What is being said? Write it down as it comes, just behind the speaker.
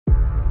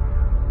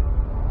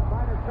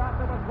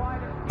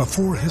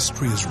Before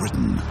history is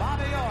written,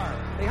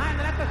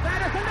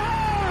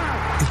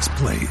 it's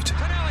played.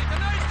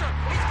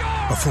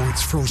 Before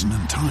it's frozen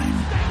in time,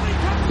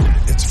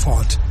 it's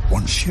fought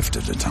one shift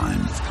at a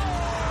time.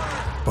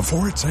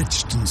 Before it's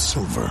etched in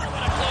silver,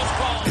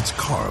 it's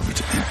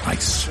carved in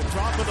ice.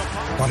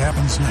 What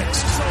happens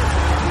next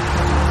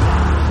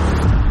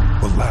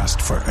will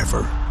last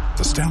forever.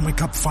 The Stanley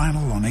Cup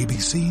Final on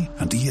ABC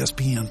and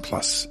ESPN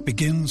Plus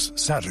begins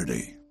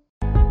Saturday.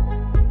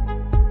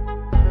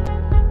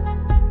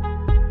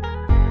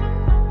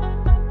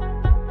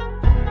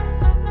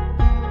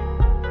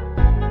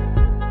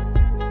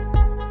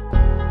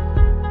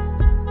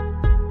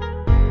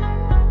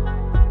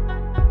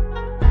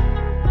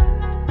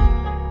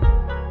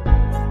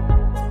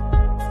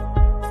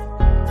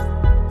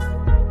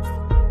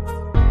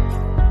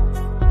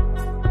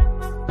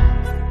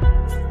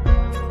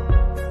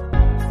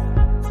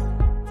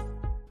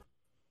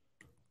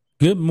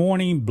 Good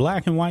morning,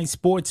 black and white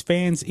sports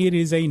fans. It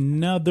is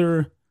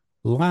another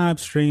live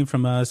stream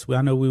from us.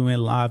 I know we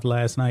went live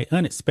last night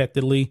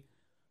unexpectedly,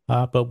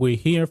 but we're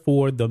here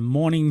for the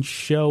morning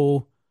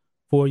show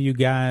for you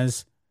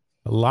guys.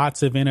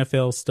 Lots of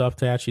NFL stuff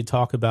to actually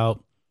talk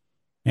about.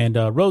 And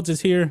Rhodes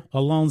is here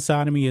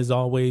alongside of me as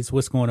always.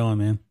 What's going on,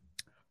 man?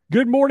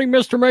 Good morning,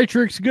 Mr.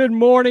 Matrix. Good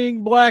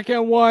morning, black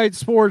and white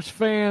sports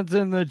fans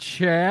in the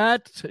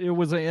chat. It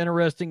was an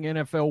interesting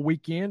NFL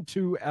weekend.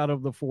 2 out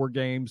of the 4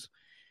 games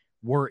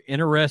were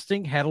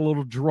interesting, had a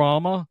little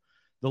drama.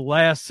 The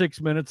last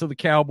 6 minutes of the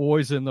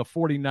Cowboys and the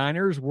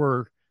 49ers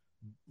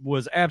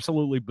was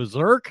absolutely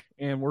berserk,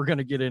 and we're going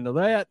to get into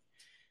that.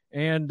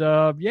 And,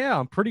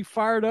 I'm pretty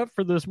fired up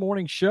for this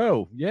morning's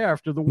show. Yeah,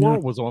 after the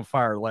world was on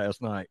fire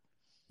last night.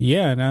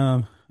 Yeah, and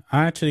I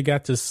actually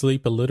got to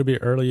sleep a little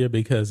bit earlier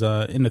because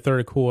in the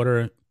third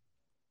quarter,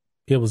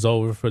 it was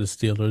over for the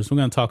Steelers. We're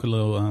going to talk a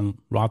little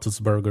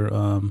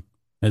Roethlisberger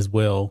as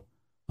well.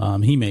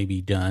 He may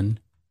be done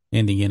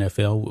in the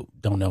NFL.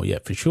 Don't know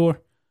yet for sure.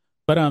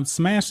 But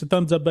smash the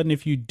thumbs up button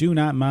if you do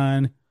not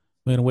mind.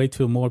 We're going to wait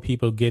till more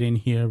people get in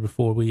here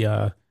before we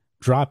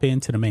drop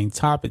into the main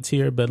topics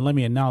here. But let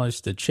me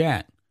acknowledge the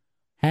chat.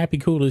 Happy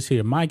Cool is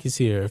here. Mike is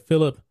here.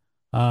 Philip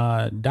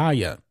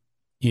Daya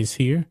is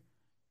here.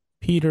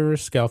 Peter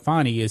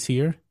Scalfani is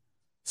here.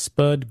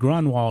 Spud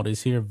Grunwald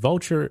is here.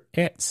 Vulture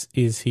X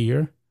is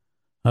here.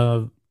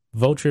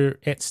 Vulture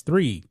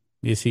X3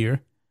 is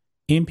here.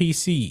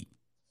 NPC.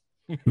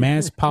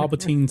 Mass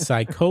Palpatine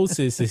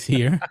Psychosis is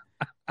here.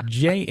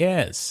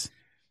 JS.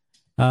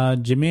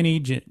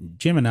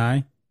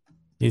 Gemini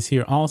is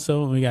here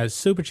also. We got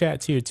super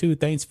chats here too.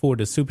 Thanks for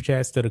the super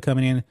chats that are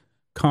coming in.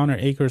 Connor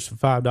Akers for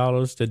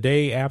 $5. The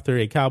day after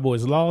a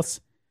Cowboys loss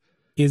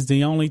is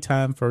the only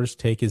time First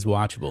Take is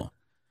watchable.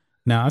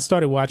 Now, I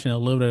started watching a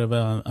little bit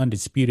of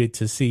Undisputed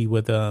to see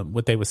what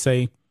they would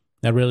say.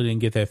 I really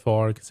didn't get that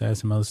far because I had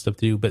some other stuff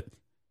to do. But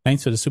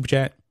thanks for the super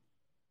chat.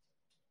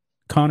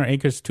 Connor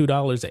Akers,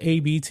 $2.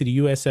 AB to the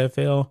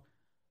USFL.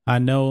 I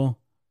know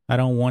I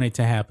don't want it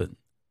to happen.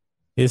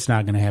 It's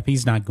not going to happen.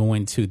 He's not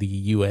going to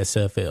the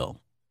USFL.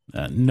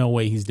 No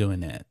way he's doing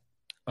that.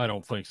 I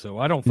don't think so.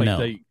 I don't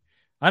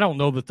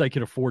know that they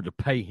could afford to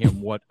pay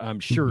him what I'm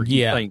sure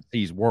he thinks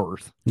he's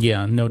worth.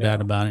 Yeah, no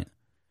doubt about it.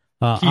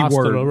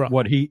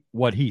 What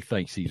he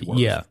thinks he's worth.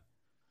 Yeah.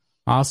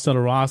 Asta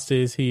Rasta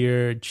is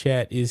here.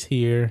 Chat is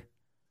here.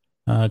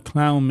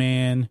 Clown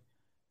Man.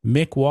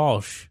 Mick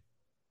Walsh.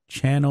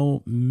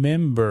 Channel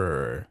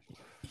member.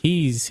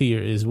 He's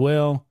here as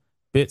well.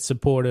 Bit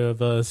supporter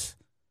of us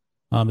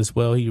as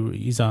well.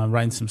 He's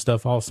writing some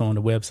stuff also on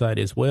the website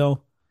as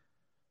well.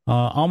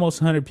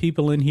 Almost 100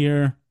 people in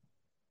here.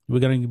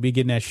 We're going to be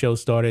getting that show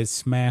started.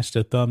 Smash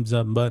the thumbs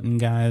up button,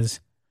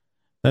 guys.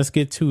 Let's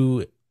get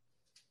to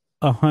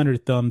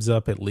 100 thumbs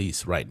up at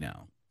least right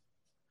now.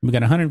 We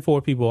got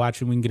 104 people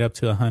watching. We can get up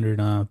to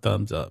 100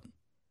 thumbs up.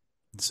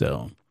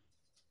 So,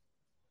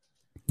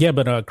 yeah,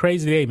 but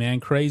crazy day, man.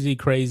 Crazy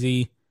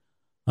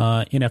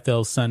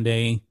NFL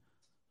Sunday.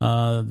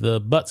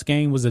 The Bucs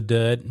game was a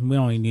dud. We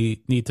don't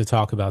need to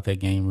talk about that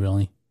game,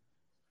 really.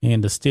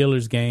 And the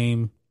Steelers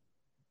game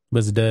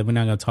was a dud. We're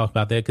not going to talk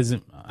about that because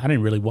I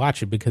didn't really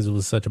watch it because it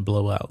was such a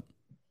blowout.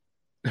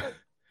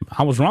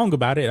 I was wrong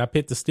about it. I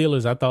picked the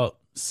Steelers. I thought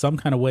some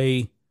kind of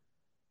way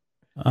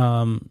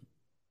the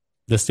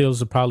Steelers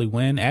would probably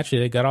win. Actually,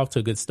 they got off to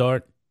a good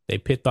start. They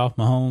picked off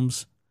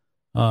Mahomes.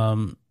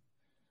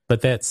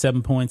 But that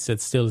 7 points that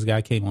Steelers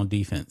guy came on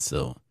defense.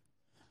 So,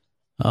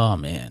 oh,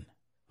 man.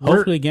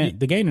 Hopefully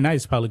the game tonight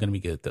is probably going to be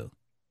good, though.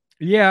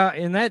 Yeah,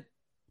 and that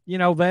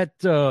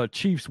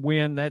Chiefs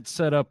win, that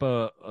set up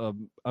a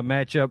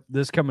matchup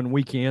this coming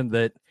weekend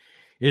that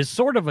is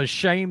sort of a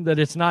shame that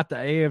it's not the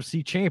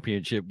AFC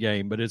Championship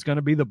game, but it's going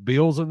to be the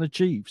Bills and the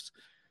Chiefs.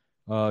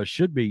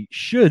 Should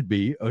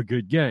be a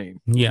good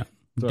game. Yeah,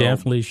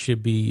 definitely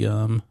should be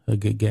a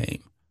good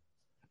game.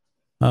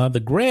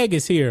 The Greg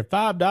is here,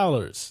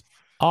 $5.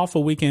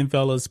 Awful weekend,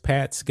 fellas.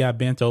 Pats got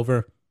bent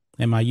over,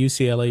 and my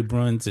UCLA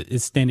Bruins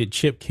extended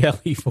Chip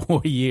Kelly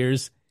 4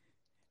 years.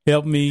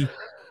 Help me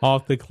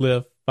off the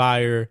cliff,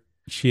 fire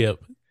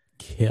Chip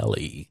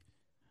Kelly.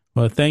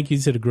 Well, thank you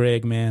to the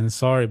Greg, man.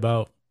 Sorry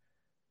about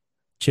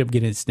Chip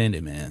getting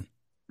extended, man.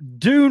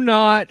 Do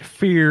not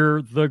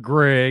fear the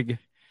Greg.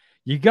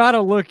 You got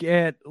to look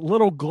at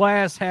little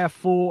glass half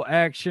full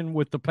action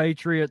with the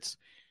Patriots.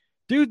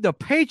 Dude, the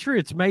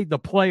Patriots made the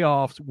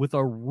playoffs with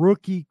a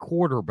rookie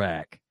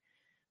quarterback.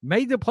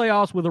 Made the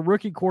playoffs with a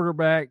rookie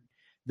quarterback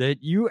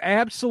that you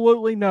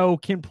absolutely know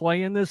can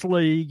play in this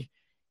league.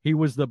 He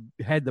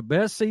had the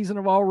best season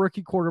of all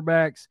rookie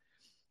quarterbacks.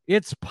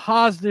 It's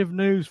positive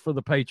news for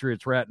the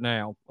Patriots right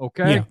now,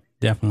 okay? Yeah,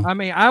 definitely. I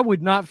mean, I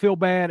would not feel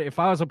bad if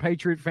I was a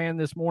Patriot fan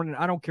this morning.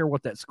 I don't care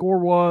what that score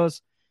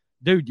was.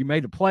 Dude, you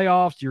made the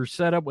playoffs. You're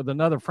set up with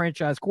another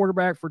franchise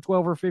quarterback for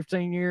 12 or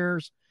 15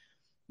 years.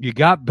 You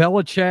got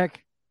Belichick.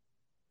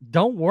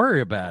 Don't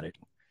worry about it.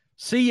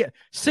 See you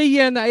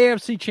in the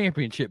AFC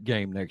Championship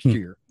game next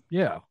year.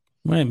 Yeah.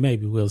 Well,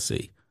 maybe we'll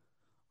see.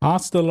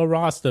 Hasta La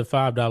Rasta,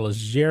 $5.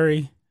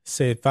 Jerry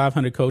said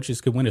 500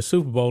 coaches could win a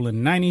Super Bowl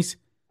in the 90s,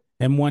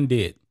 and one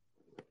did.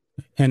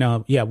 And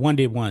one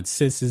did once.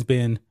 Since it's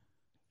been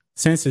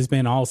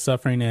all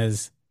suffering,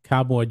 as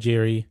Cowboy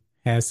Jerry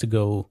has to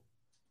go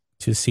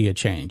to see a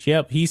change.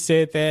 Yep, he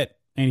said that,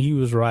 and he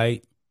was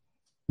right.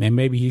 And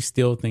maybe he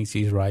still thinks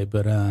he's right,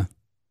 but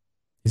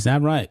he's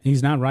not right.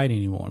 He's not right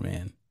anymore,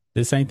 man.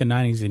 This ain't the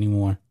 90s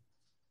anymore.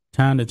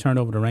 Time to turn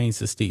over the reins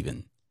to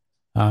Steven.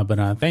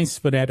 But thanks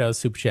for that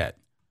super chat.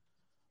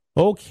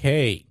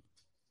 Okay.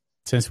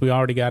 Since we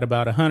already got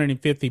about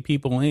 150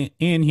 people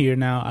in here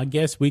now, I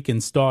guess we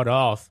can start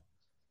off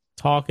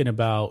talking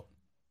about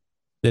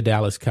the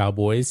Dallas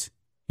Cowboys.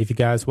 If you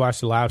guys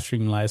watched the live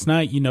stream last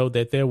night, you know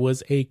that there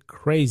was a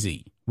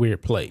crazy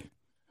weird play.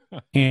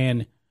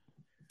 And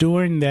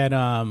during that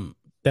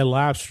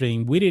live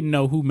stream, we didn't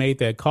know who made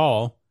that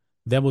call.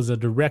 That was a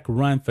direct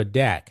run for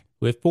Dak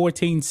with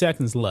 14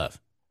 seconds left.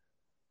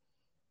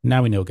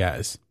 Now we know,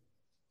 guys.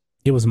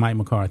 It was Mike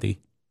McCarthy.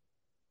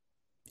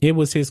 It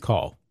was his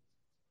call.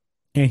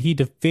 And he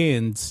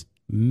defends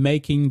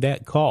making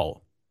that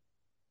call.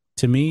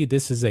 To me,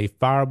 this is a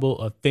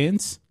fireable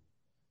offense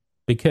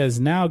because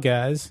now,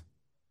 guys,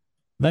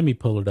 let me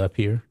pull it up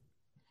here.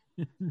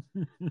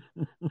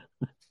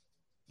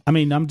 I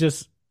mean, I'm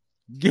just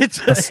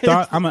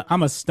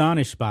I'm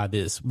astonished by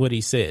this, what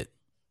he said.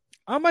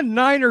 I'm a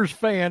Niners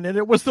fan, and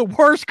it was the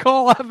worst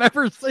call I've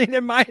ever seen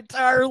in my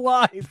entire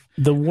life.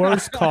 The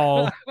worst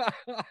call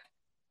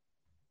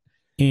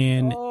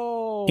in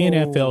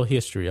NFL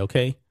history,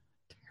 okay?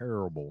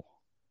 Terrible.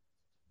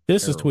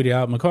 This is tweeted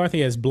out.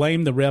 McCarthy has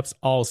blamed the refs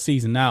all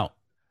season. Now,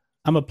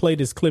 I'm going to play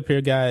this clip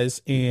here,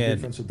 guys. And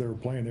defense that they were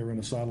playing, they were in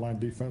a sideline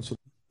defense.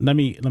 Let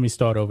me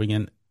start over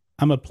again.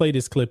 I'm going to play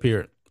this clip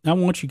here. I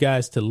want you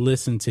guys to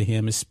listen to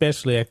him,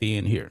 especially at the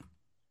end here.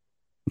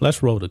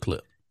 Let's roll the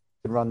clip.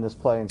 Run this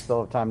play and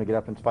still have time to get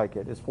up and spike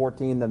it. Is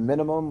 14 the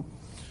minimum,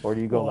 or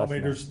do you go less? I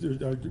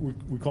mean,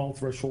 we call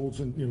thresholds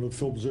and the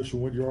field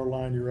position, what yard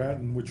line you're at,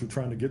 and what you're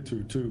trying to get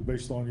to too,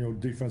 based on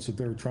defense that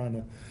they were trying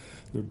to,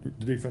 the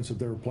defense that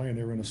they were playing.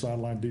 They were in a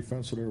sideline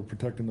defense, so they were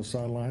protecting the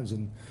sidelines,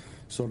 and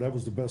so that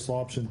was the best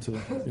option to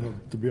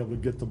to be able to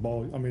get the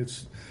ball. I mean,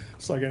 it's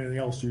like anything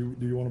else. Do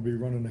you want to be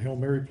running a Hail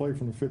Mary play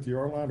from the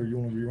 50-yard line, or you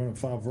want to be running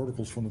 5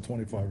 verticals from the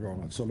 25-yard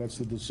line? So that's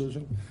the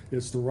decision.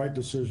 It's the right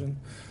decision.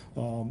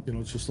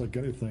 It's just like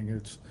anything.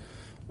 It's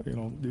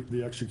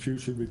the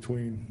execution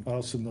between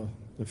us and the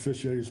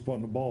officiating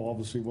spotting the ball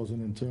obviously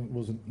wasn't in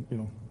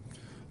tune.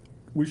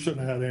 We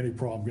shouldn't have had any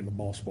problem getting the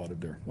ball spotted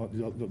there.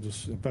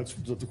 If that's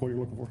the call you're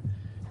looking for.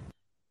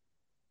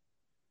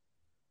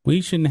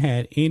 We shouldn't have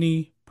had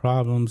any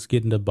problems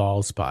getting the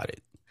ball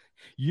spotted.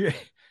 Yeah.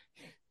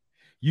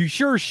 You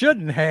sure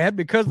shouldn't have,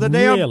 because the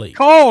damn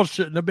call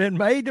shouldn't have been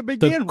made to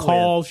begin with. The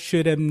call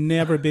should have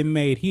never been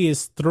made. He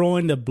is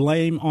throwing the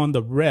blame on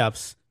the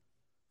refs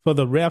for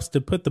the refs to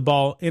put the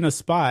ball in a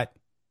spot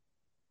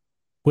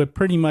with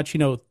pretty much,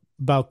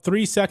 about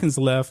 3 seconds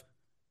left.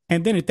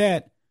 And then at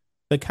that,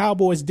 the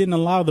Cowboys didn't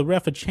allow the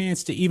ref a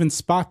chance to even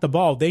spot the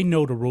ball. They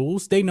know the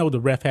rules. They know the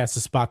ref has to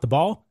spot the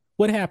ball.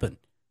 What happened?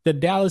 The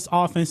Dallas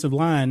offensive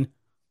line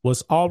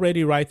was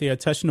already right there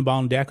touching the ball,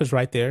 and Dak was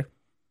right there.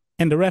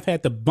 And the ref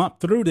had to bump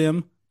through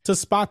them to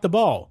spot the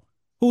ball.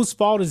 Whose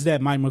fault is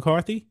that, Mike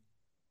McCarthy?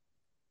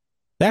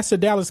 That's the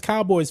Dallas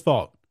Cowboys'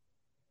 fault.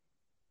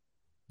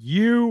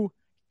 You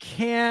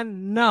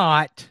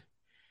cannot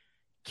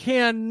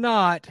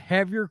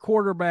have your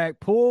quarterback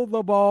pull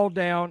the ball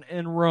down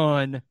and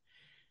run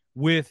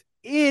with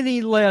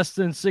any less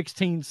than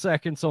 16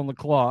 seconds on the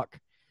clock.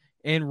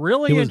 And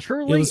really and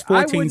truly, it was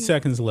 14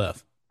 seconds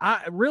left.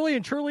 I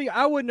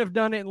wouldn't have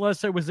done it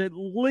unless there was at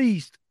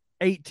least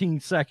 18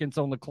 seconds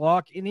on the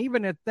clock. And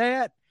even at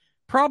that,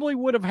 probably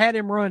would have had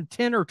him run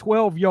 10 or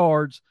 12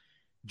 yards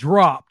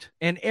dropped.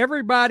 And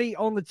everybody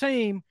on the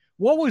team,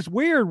 what was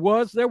weird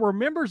was there were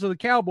members of the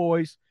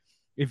Cowboys.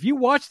 If you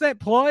watch that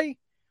play,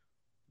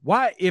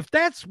 if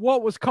that's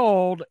what was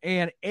called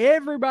and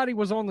everybody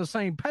was on the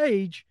same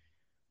page,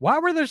 why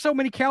were there so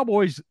many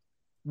Cowboys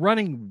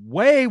running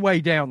way,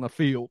 way down the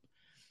field?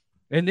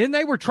 And then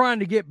they were trying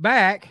to get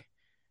back.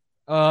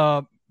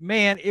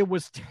 Man, it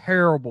was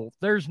terrible.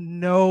 There's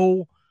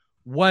no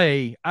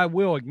way, I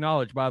will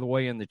acknowledge, by the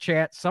way, in the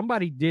chat,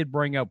 somebody did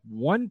bring up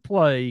one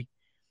play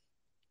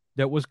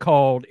that was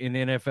called in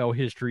NFL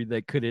history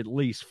that could at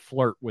least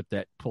flirt with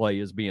that play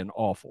as being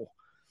awful.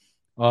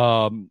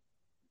 The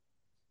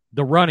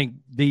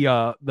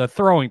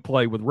throwing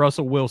play with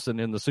Russell Wilson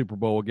in the Super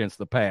Bowl against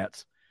the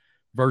Pats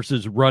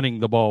versus running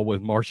the ball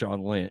with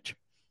Marshawn Lynch.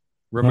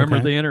 Remember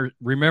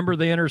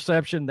the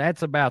interception?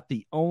 That's about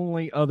the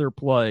only other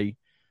play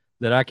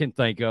that I can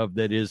think of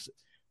that is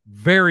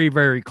very,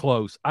 very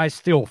close. I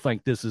still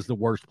think this is the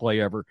worst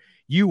play ever.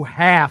 You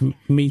have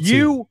Me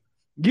too.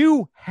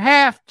 You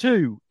have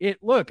to.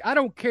 Look, I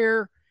don't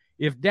care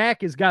if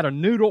Dak has got a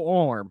noodle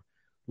arm.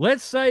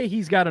 Let's say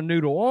he's got a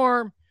noodle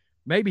arm,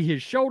 maybe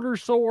his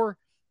shoulder's sore.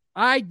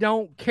 I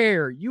don't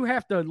care. You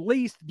have to at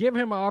least give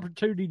him an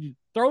opportunity to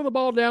throw the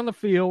ball down the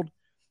field.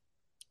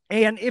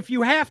 And if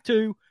you have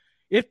to,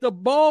 if the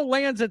ball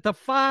lands at the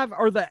 5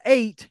 or the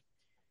 8,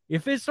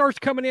 if it starts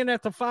coming in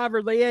at the 5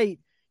 or the 8,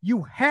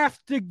 you have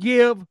to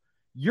give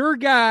your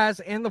guys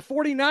and the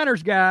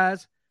 49ers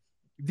guys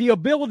the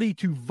ability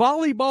to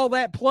volleyball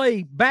that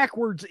play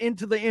backwards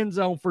into the end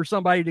zone for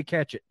somebody to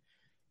catch it.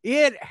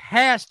 It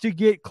has to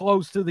get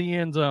close to the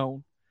end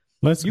zone.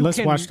 Let's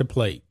watch the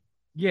play.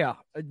 Yeah,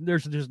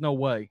 there's just no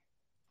way.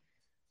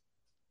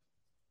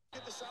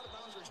 Get this out of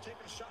bounds, or he's taking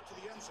a shot to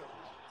the end zone.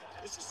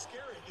 This is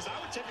scary because I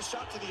would take a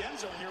shot to the end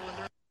zone here when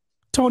they're.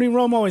 Tony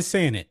Romo is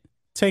saying it.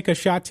 Take a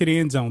shot to the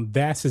end zone.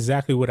 That's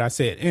exactly what I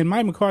said. And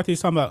Mike McCarthy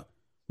is talking about,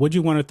 would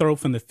you want to throw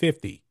from the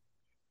 50?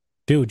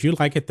 Dude, you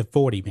like at the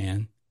 40,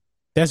 man.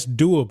 That's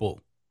doable.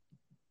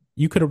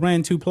 You could have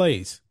ran 2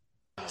 plays.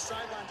 On the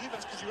sideline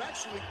defense, because you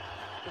actually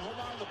can hold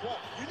on to the ball.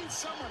 You need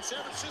someone,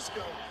 San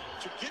Francisco,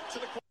 to get to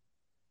the.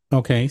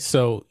 Okay,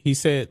 so he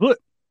said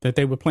that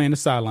they were playing the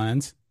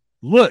sidelines.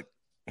 Look,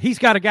 he's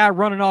got a guy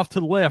running off to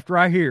the left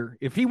right here.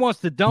 If he wants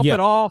to dump it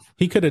off.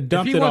 He could have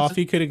dumped it off.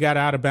 He could have got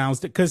out of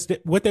bounds. Because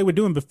what they were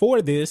doing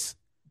before this,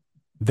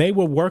 they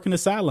were working the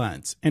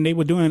sidelines, and they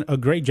were doing a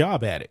great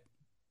job at it.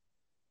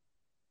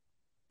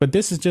 But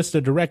this is just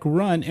a direct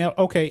run.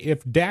 Okay,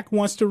 if Dak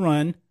wants to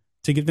run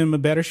to give them a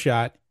better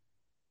shot,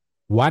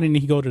 why didn't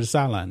he go to the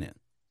sideline then?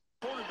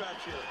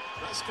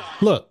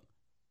 Look,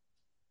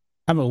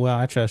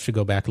 actually, I should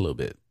go back a little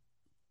bit.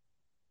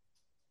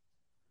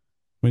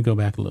 Let me go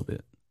back a little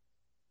bit.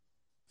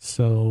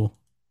 So,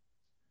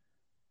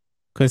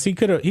 because he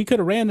could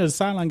have ran to the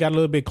sideline, got a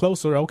little bit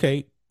closer.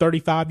 Okay,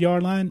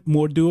 35-yard line,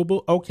 more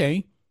doable.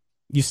 Okay,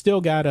 you still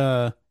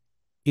got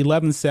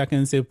 11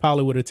 seconds. It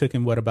probably would have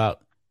taken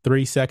about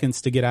 3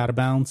 seconds to get out of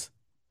bounds,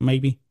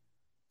 maybe.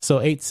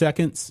 So 8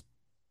 seconds.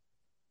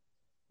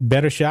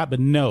 Better shot, but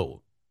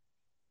no,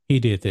 he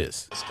did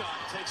this. Scott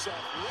takes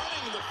off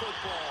running the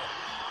football.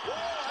 Whoa,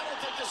 I don't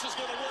think this is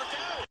going to work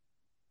out.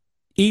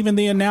 Even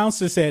the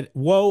announcer said,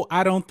 "Whoa,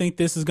 I don't think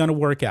this is going to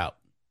work out."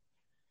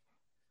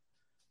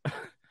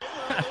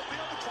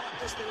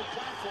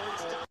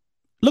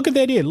 Look at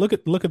that! Look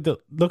at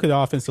the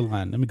offensive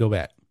line. Let me go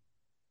back.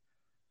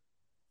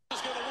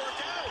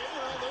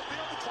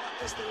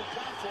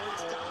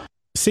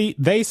 See,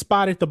 they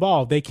spotted the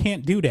ball. They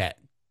can't do that.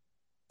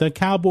 The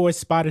Cowboys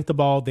spotted the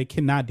ball. They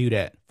cannot do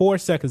that. 4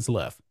 seconds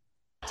left.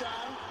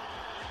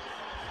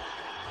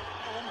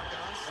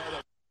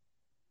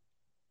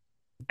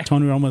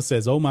 Tony Romo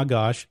says, "Oh my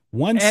gosh."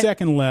 1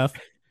 second left.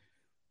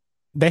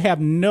 They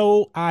have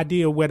no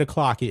idea where the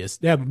clock is.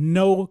 They have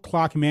no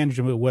clock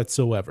management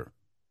whatsoever.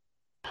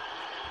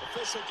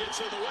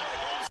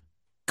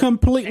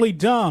 Completely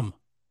dumb.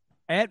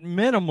 At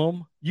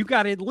minimum, you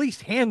got to at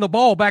least hand the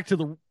ball back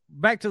to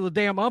the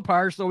damn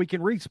umpire so he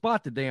can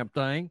re-spot the damn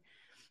thing.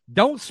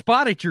 Don't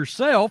spot it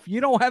yourself.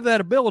 You don't have that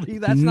ability.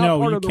 That's not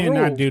part of the rules. No,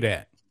 you cannot do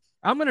that.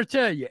 I'm going to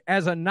tell you,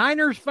 as a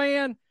Niners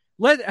fan,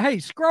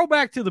 scroll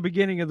back to the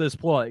beginning of this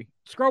play.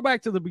 Scroll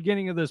back to the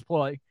beginning of this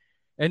play,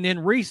 and then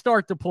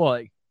restart the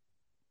play.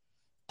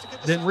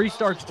 Then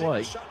restart the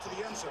play.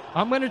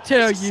 I'm going to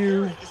tell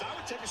you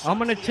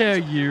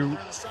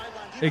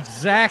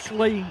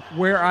exactly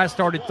where I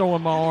started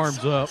throwing my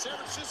arms up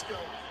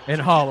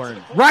and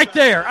hollering. Right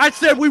there. I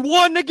said, we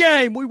won the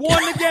game. We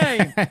won the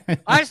game.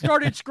 I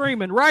started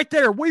screaming right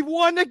there. We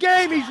won the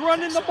game. He's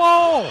running the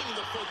ball.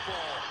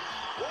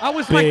 I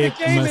was like,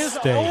 the game is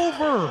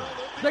over.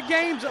 The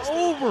game's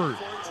over.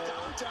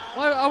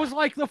 I was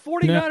like, the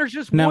 49ers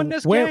just won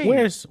this game.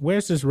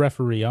 Where's this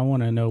referee? I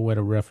want to know where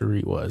the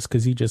referee was,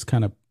 because he just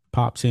kind of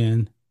pops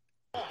in.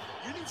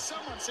 You need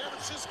someone, San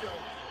Francisco,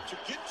 to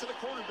get to the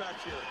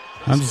quarterback here.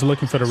 I'm just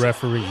looking for the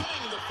referee.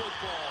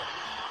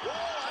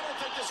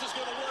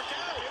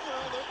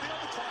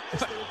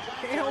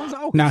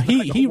 Now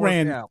he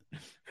ran out.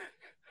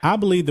 I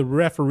believe the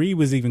referee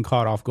was even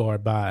caught off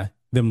guard by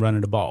them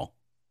running the ball,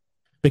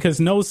 because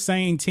no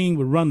sane team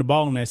would run the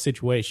ball in that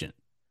situation.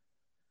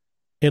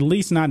 At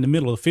least not in the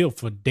middle of the field,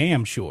 for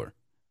damn sure.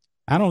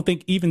 I don't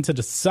think even to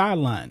the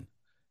sideline.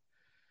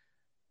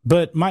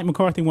 But Mike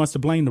McCarthy wants to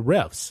blame the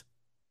refs.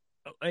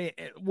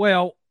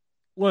 Well,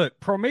 look,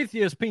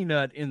 Prometheus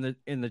Peanut in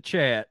the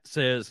chat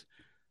says,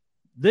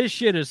 this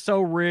shit is so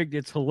rigged,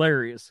 it's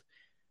hilarious.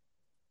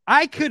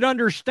 I could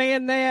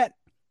understand that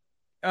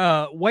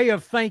way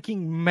of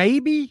thinking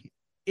maybe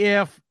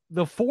if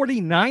the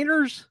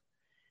 49ers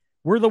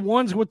were the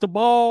ones with the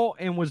ball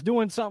and was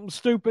doing something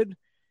stupid.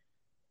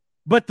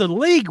 But the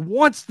league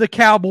wants the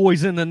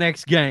Cowboys in the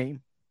next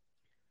game.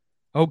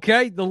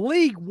 Okay? The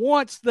league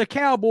wants the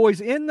Cowboys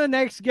in the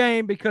next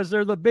game because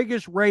they're the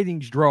biggest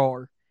ratings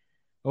drawer.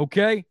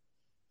 Okay?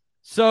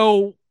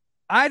 So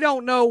I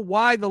don't know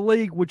why the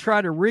league would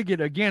try to rig it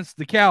against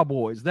the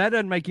Cowboys. That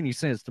doesn't make any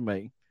sense to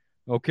me.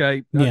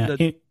 Okay? Yeah,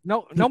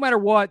 No matter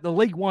what, the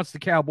league wants the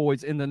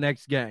Cowboys in the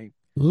next game.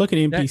 Look at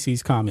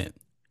MPC's comment.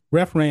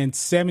 Ref ran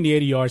 70,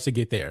 80 yards to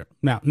get there.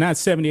 Now, not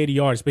 70, 80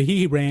 yards, but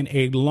he ran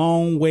a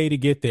long way to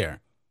get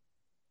there.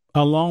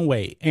 A long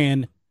way.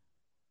 And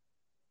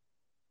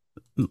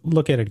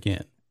look at it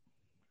again.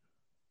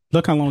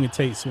 Look how long it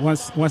takes.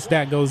 Once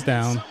that goes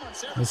down,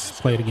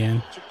 let's play it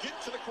again.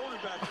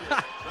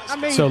 I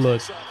mean, So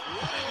look,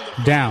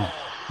 down.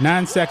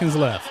 9 seconds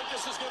left.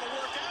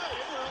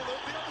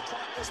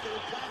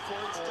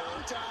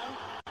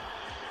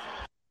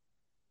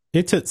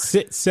 It took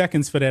 6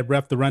 seconds for that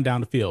ref to run down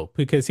the field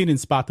because he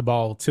didn't spot the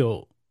ball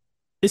till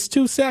it's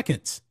 2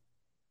 seconds.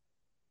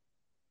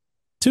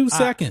 2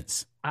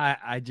 seconds.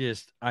 I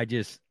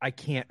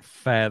can't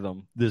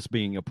fathom this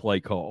being a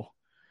play call.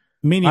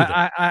 Me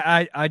neither.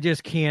 I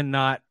just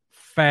cannot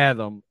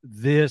fathom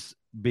this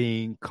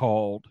being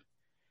called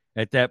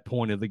at that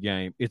point of the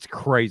game. It's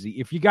crazy.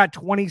 If you got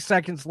 20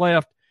 seconds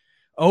left,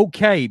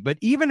 okay. But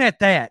even at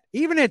that,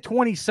 even at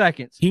 20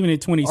 seconds,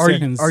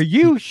 seconds. Are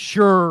you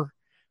sure?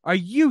 Are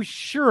you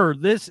sure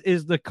this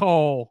is the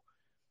call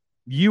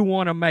you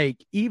want to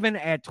make, even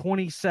at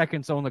 20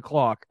 seconds on the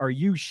clock? Are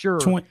you sure?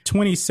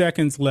 20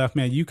 seconds left,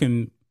 man. You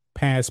can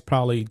pass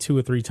probably 2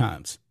 or 3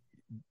 times.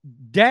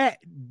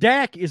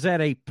 Dak is at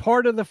a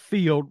part of the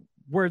field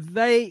where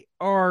they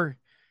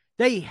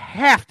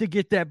have to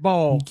get that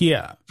ball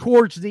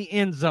towards the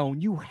end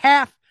zone. You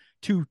have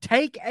to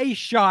take a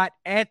shot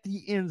at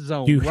the end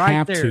zone. You right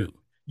have there. to.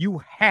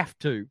 You have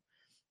to.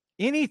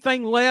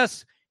 Anything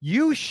less,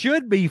 you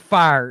should be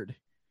fired.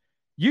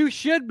 You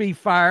should be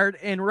fired.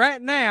 And right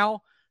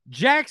now,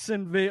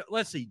 Jacksonville,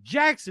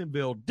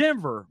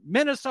 Denver,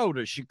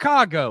 Minnesota,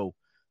 Chicago,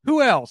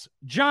 who else?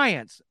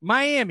 Giants,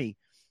 Miami.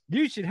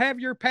 You should have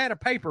your pad of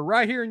paper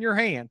right here in your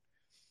hand.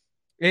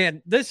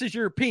 And this is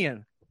your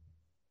pen.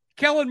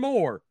 Kellen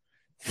Moore.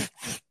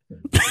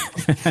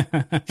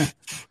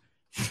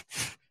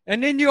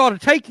 And then you ought to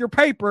take your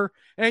paper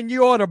and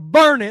you ought to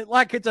burn it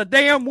like it's a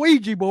damn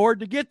Ouija board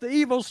to get the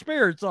evil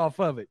spirits off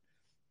of it.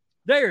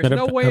 There's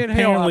no way in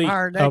hell I'm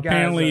hiring that guy.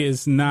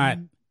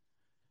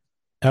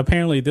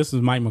 Apparently, this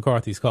was Mike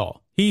McCarthy's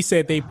call. He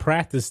said they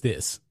practiced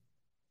this.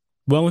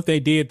 Well, if they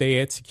did, they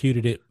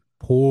executed it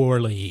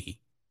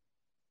poorly.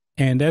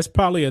 And that's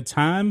probably a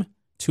time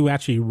to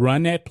actually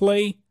run that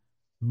play,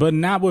 but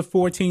not with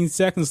 14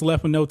 seconds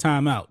left with no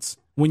timeouts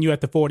when you're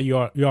at the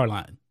 40-yard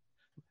line.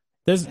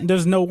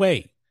 There's no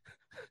way.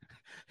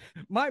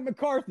 Mike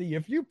McCarthy,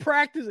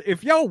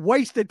 if y'all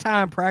wasted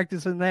time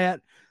practicing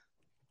that,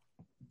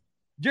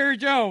 Jerry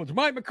Jones,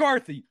 Mike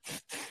McCarthy,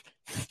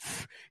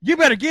 you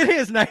better get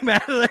his name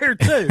out of there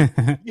too.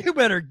 You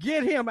better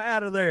get him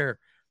out of there.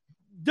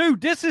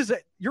 Dude,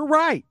 you're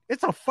right.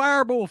 It's a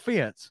fireable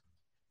offense.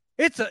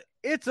 It's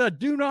a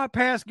do not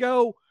pass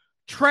go,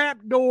 trap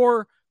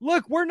door.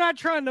 Look, we're not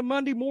trying to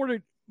Monday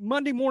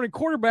morning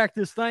quarterback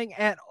this thing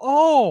at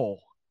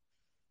all.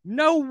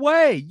 No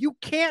way. You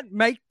can't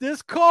make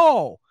this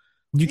call.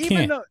 You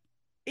can't.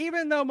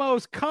 Even the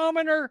most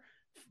commoner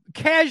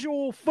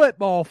casual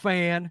football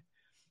fan,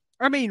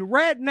 I mean,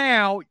 right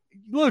now,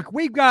 look,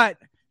 we've got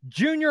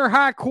junior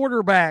high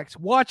quarterbacks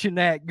watching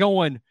that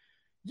going,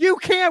 you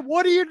can't,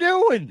 what are you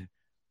doing?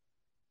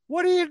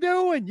 What are you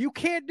doing? You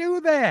can't do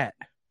that.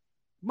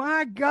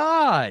 My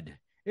God,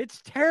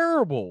 it's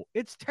terrible.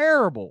 It's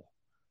terrible.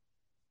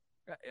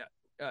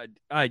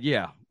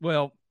 Yeah.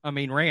 Well, I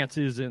mean, Rance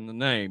is in the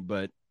name,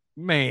 but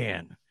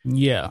man,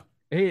 yeah,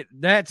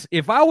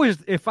 if I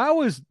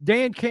was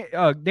Dan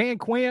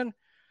Quinn.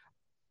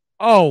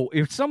 Oh,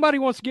 if somebody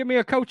wants to give me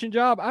a coaching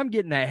job, I'm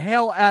getting the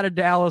hell out of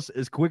Dallas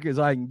as quick as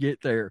I can get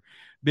there,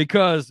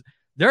 because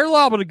they're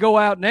liable to go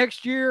out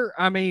next year.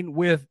 I mean,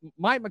 with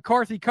Mike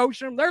McCarthy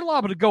coaching them, they're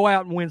liable to go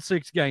out and win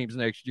 6 games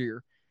next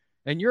year.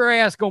 And your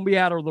ass going to be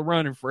out of the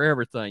running for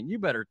everything. You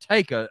better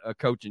take a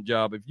coaching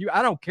job.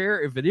 I don't care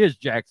if it is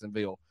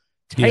Jacksonville.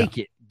 Take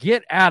it.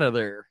 Get out of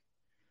there.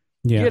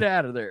 Yeah. Get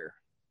out of there.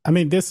 I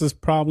mean, this is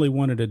probably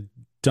one of the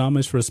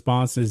dumbest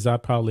responses I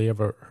probably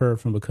ever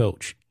heard from a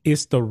coach.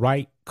 It's the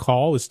right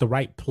call. It's the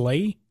right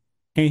play.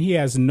 And he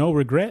has no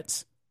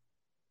regrets.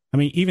 I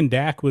mean, even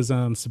Dak was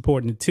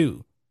supporting it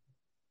too.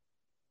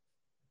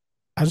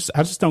 I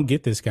just don't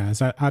get this,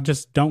 guys. I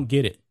just don't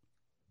get it.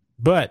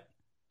 But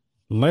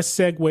let's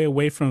segue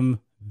away from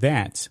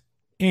that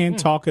and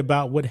talk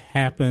about what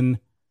happened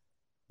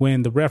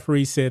when the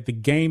referee said the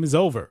game is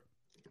over.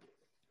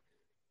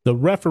 The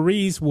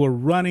referees were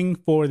running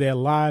for their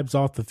lives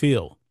off the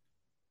field.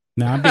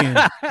 Now,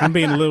 I'm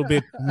being a little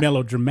bit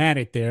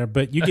melodramatic there,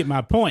 but you get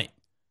my point.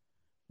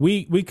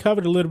 we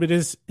covered a little bit of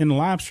this in the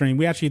live stream.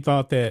 We actually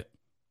thought that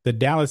the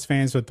Dallas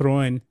fans were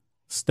throwing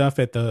stuff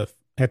at the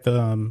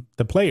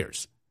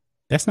players.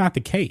 That's not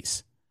the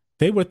case.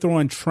 They were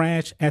throwing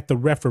trash at the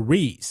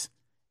referees.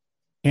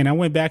 And I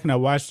went back and I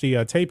watched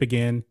the tape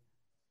again.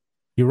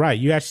 You're right.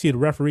 You actually see the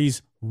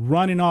referees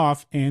running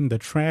off and the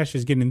trash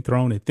is getting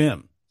thrown at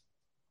them.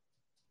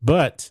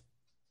 But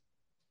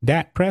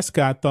Dak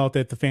Prescott thought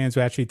that the fans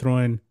were actually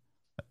throwing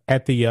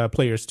at the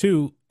players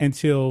too,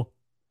 until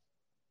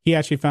he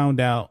actually found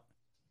out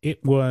they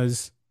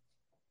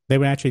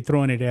were actually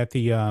throwing it at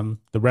the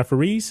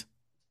referees.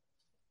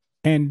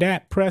 And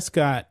Dak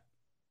Prescott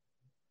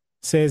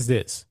says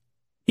this.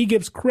 He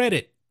gives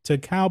credit to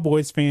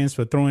Cowboys fans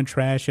for throwing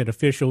trash at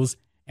officials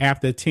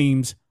after the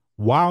team's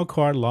wild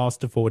card loss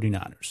to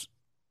 49ers.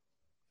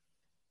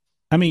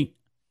 I mean,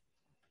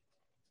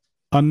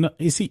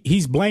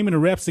 he's blaming the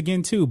refs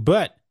again too.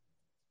 But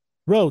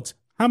Rhodes,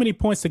 how many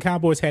points the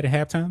Cowboys had at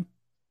halftime?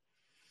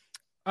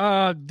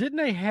 Didn't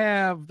they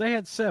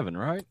had 7,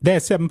 right? They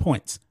had 7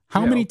 points.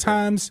 How many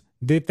times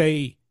did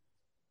they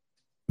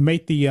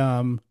make the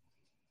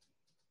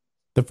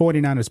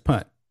 49ers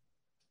punt?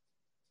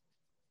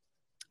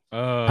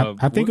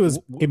 I think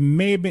it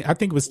may have been, I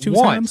think it was 2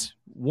 times.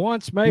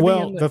 Once, maybe.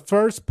 Well, the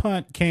first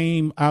punt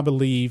came, I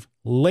believe,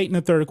 late in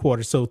the third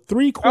quarter. So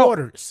 3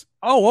 quarters.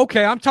 Oh,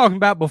 okay. I'm talking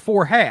about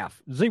before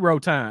half. 0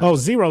 times. Oh,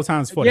 0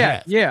 times for the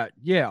half.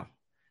 Yeah.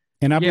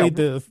 And I believe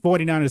the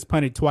 49ers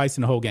punted twice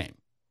in the whole game.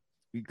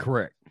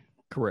 Correct.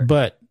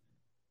 But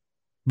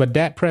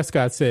Dak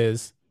Prescott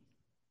says,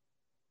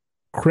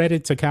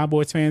 credit to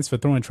Cowboys fans for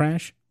throwing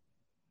trash.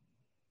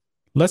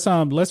 Let's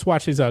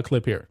watch his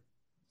clip here.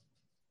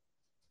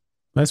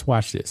 Let's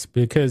watch this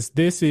because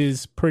this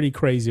is pretty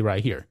crazy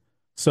right here.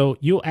 So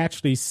you'll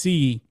actually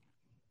see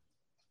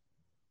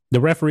the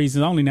referees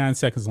is only 9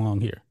 seconds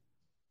long here.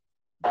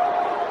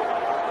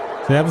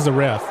 So that was a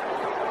ref,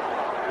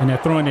 and they're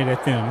throwing it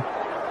at them.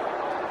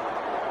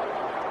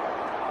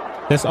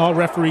 That's all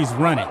referees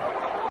running.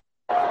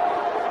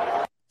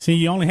 See,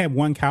 you only had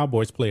one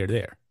Cowboys player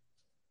there.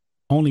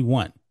 Only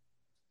one.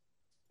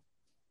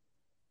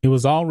 It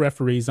was all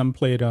referees. I'm going to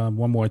play it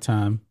one more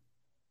time.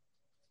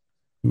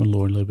 I'm going to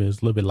lower a little bit.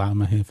 It's a little bit loud in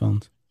my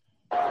headphones.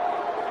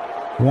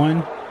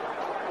 1,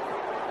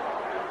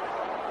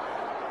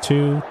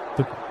 2,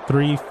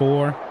 3,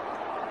 4,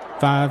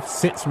 5,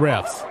 6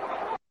 refs.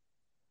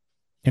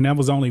 And that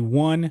was only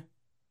one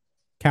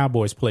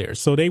Cowboys player.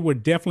 So they were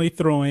definitely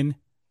throwing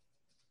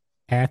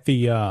at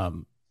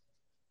the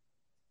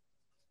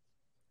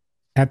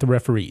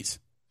referees.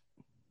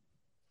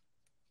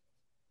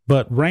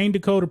 But Rain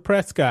Dakota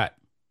Prescott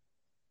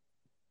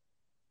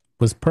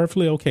was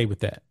perfectly okay with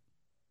that.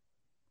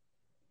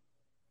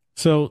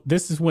 So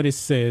this is what it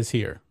says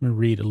here. I'm going to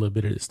read a little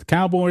bit of this. The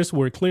Cowboys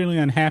were clearly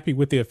unhappy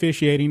with the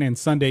officiating in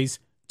Sunday's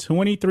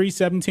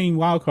 23-17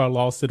 wildcard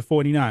loss to the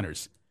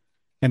 49ers.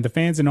 And the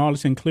fans in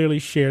Arlington clearly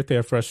shared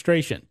their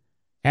frustration.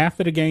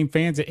 After the game,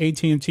 fans at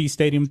AT&T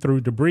Stadium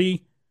threw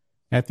debris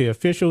at the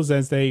officials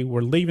as they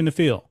were leaving the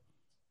field.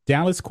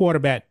 Dallas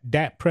quarterback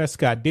Dak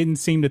Prescott didn't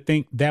seem to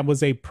think that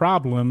was a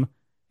problem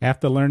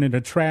after learning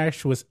the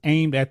trash was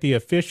aimed at the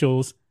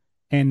officials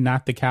and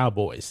not the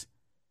Cowboys.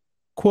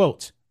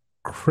 Quote,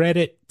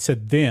 credit to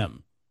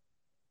them,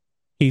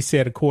 he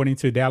said, according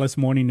to Dallas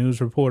Morning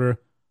News reporter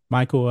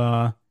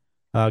Michael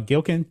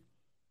Gilkin.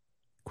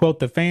 Quote,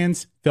 the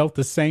fans felt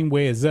the same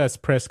way as us,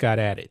 Prescott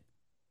added.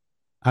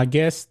 I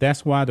guess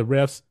that's why the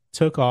refs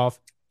took off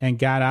and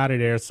got out of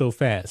there so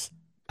fast.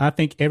 I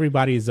think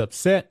everybody is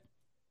upset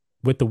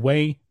with the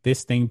way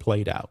this thing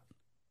played out.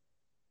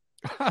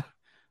 Okay.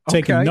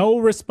 Taking no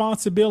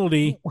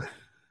responsibility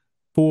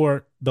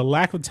for the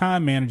lack of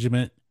time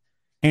management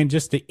and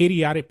just the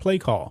idiotic play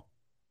call.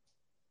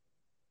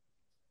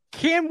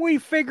 Can we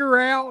figure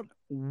out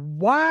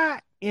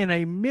why in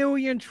a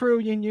million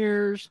trillion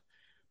years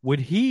would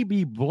he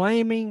be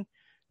blaming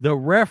the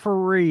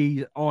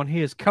referee on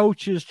his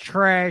coach's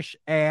trash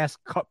ass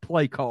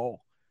play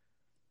call?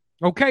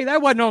 Okay,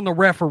 that wasn't on the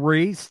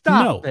referee.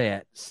 Stop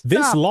that.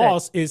 This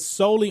loss is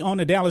solely on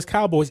the Dallas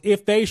Cowboys.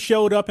 If they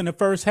showed up in the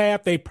first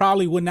half, they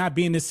probably would not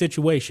be in this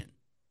situation.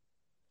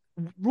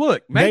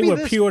 Look, maybe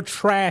they were pure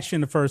trash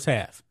in the first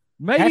half.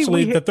 Maybe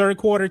actually, the third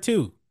quarter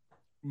too.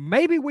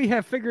 Maybe we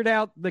have figured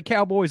out the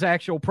Cowboys'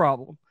 actual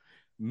problem.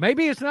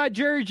 Maybe it's not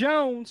Jerry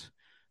Jones.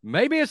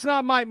 Maybe it's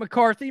not Mike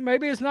McCarthy.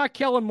 Maybe it's not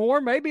Kellen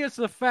Moore. Maybe it's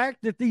the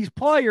fact that these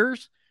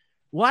players,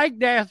 like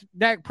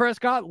Dak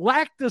Prescott,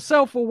 lack the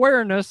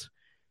self-awareness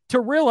to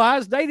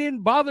realize they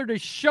didn't bother to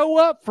show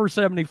up for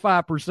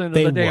 75% of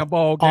the damn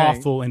ball game.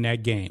 Awful in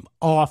that game.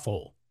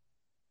 Awful.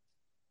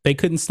 They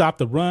couldn't stop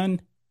the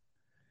run.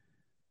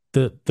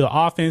 The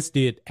offense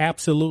did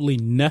absolutely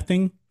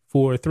nothing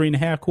for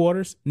 3.5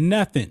 quarters.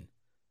 Nothing.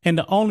 And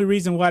the only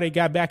reason why they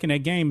got back in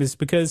that game is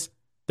because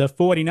the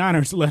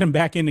 49ers let them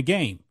back in the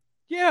game.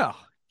 Yeah,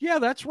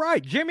 that's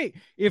right.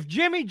 If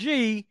Jimmy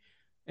G,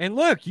 and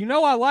look,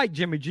 I like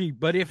Jimmy G,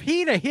 but if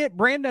he'd have hit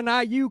Brandon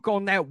Ayuk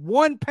on that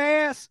one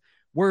pass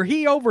where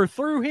he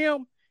overthrew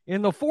him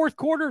in the fourth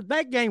quarter,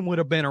 that game would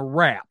have been a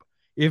wrap.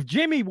 If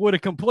Jimmy would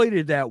have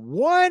completed that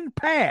one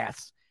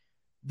pass,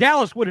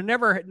 Dallas would have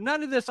never,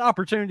 none of this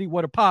opportunity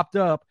would have popped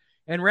up.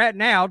 And right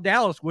now,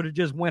 Dallas would have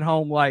just went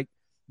home like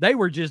they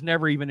were just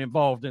never even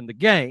involved in the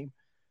game.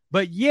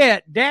 But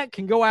yet, Dak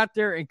can go out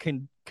there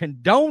and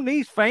condone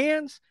these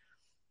fans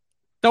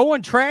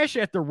throwing trash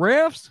at the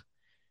refs.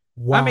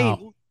 Wow. I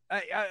mean,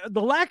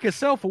 the lack of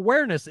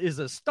self-awareness is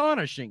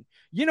astonishing.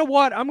 You know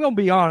what? I'm going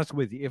to be honest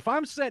with you. If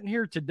I'm sitting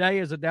here today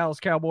as a Dallas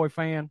Cowboy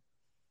fan,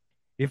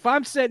 if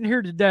I'm sitting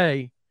here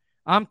today,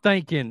 I'm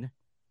thinking,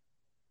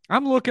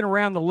 I'm looking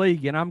around the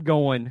league and I'm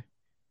going,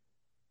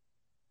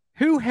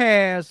 who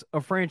has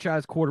a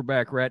franchise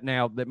quarterback right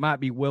now that might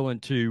be willing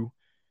to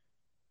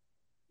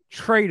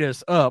trade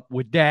us up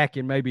with Dak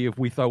and maybe if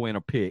we throw in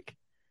a pick?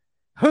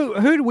 Who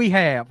do we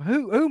have?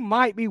 Who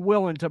might be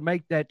willing to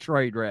make that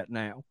trade right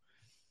now?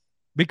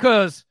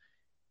 Because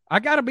I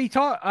got to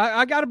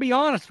be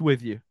honest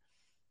with you.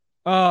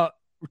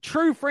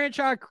 True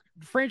franchise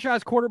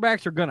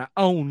quarterbacks are going to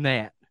own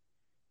that.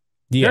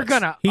 Yes. They're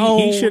going to own.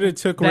 He should have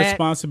took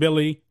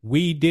responsibility.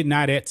 We did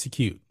not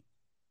execute.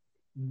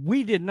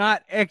 We did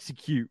not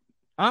execute.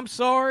 I'm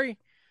sorry.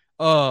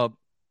 Mahomes,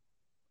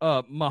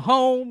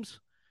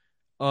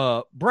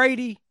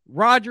 Brady,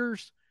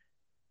 Rodgers,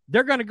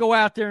 they're going to go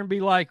out there and be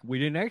like, we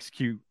didn't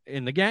execute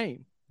in the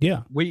game.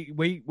 Yeah.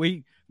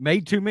 We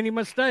made too many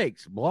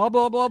mistakes. Blah,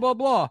 blah, blah, blah,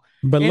 blah.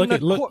 But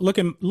look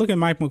at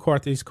Mike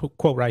McCarthy's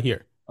quote right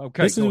here.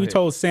 Okay. This is what he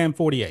told Sam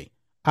 48.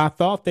 I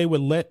thought they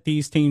would let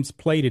these teams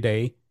play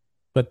today,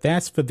 but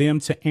that's for them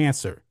to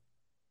answer.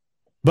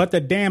 But the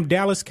damn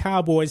Dallas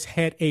Cowboys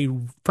had a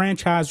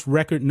franchise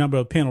record number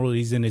of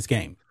penalties in this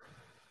game.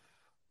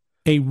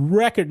 A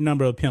record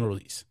number of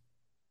penalties.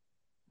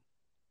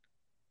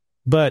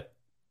 But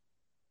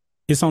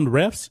it's on the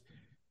refs?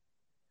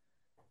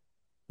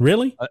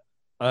 Really?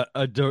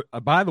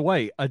 By the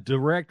way, a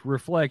direct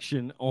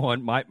reflection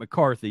on Mike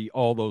McCarthy,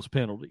 all those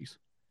penalties.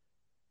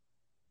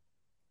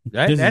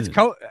 That's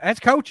coaching. That's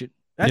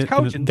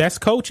coaching. That's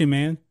coaching,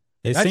 man.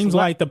 It seems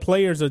like the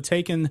players are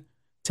taking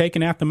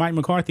after Mike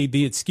McCarthy,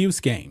 the excuse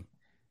game.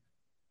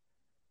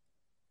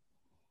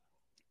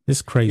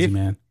 It's crazy,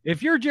 man.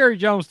 If you're Jerry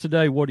Jones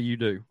today, what do you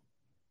do?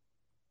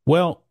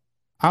 Well,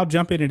 I'll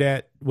jump into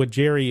that, what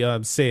Jerry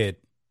said.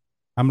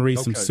 I'm going to read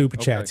some super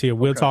chats here.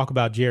 We'll talk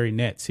about Jerry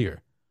Nets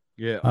here.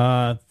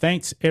 Yeah.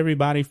 Thanks,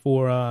 everybody,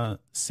 for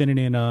sending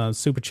in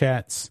super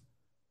chats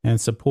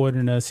and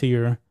supporting us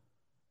here.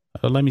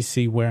 Let me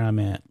see where I'm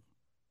at.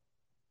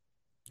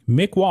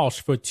 Mick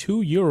Walsh for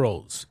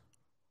 €2.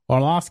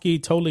 Orlovsky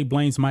totally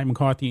blames Mike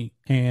McCarthy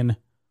and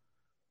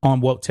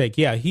on woke take.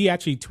 Yeah, he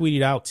actually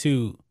tweeted out,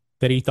 too,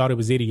 that he thought it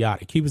was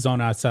idiotic. He was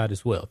on our side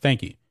as well.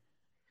 Thank you.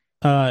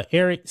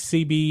 Eric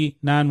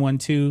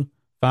CB912,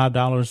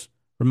 $5.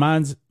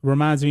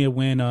 Reminds me of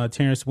when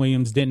Terrence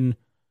Williams didn't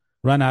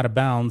run out of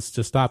bounds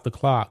to stop the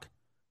clock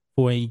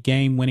for a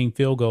game-winning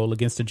field goal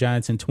against the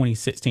Giants in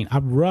 2016. I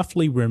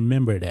roughly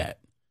remember that.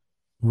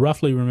 I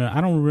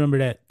don't remember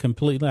that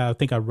completely. I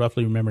think I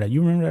roughly remember that. You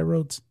remember that,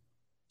 Rhodes?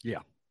 Yeah,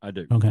 I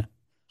do. Okay.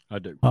 I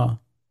do.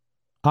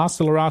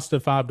 Oscar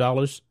Rasta,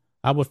 $5.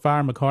 I would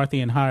fire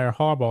McCarthy and hire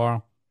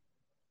Harbaugh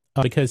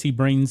because he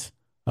brings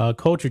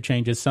culture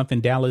changes,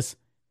 something Dallas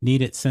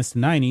needed since the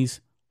 90s.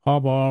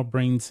 Harbaugh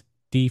brings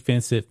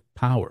defensive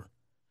power.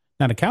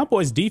 Now, the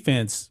Cowboys'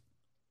 defense,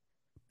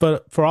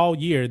 but for all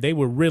year, they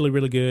were really,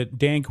 really good.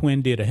 Dan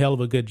Quinn did a hell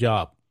of a good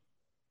job.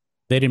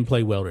 They didn't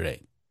play well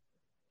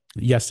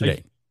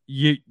yesterday.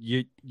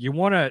 You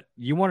want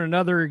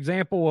another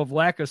example of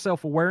lack of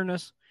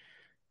self-awareness?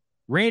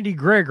 Randy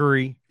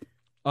Gregory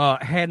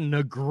had an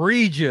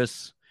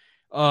egregious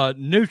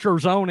neutral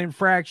zone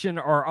infraction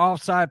or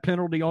offside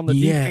penalty on the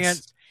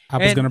defense. I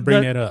was going to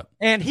bring that up.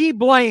 And he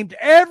blamed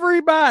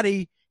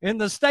everybody in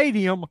the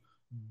stadium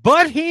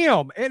but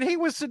him. And he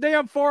was so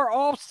damn far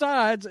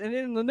offsides and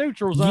in the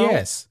neutral zone.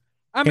 Yes.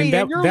 I mean,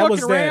 and you're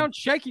looking around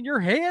shaking your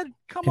head?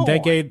 Come on. They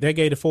gave the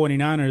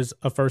 49ers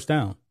a first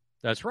down.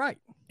 That's right.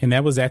 And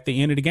that was at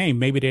the end of the game.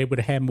 Maybe they would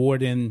have had more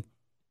than,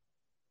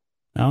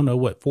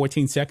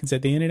 14 seconds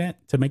at the end of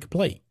that to make a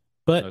play.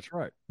 But that's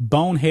right.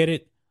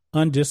 Boneheaded,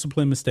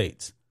 undisciplined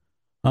mistakes.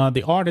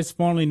 The artist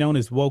formerly known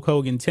as Woke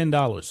Hogan,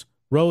 $10.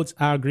 Rhodes,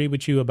 I agree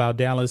with you about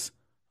Dallas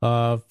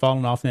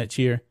falling off next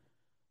year,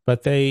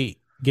 but they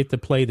get to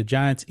play the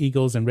Giants,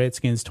 Eagles, and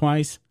Redskins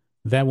twice.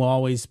 That will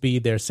always be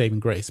their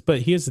saving grace.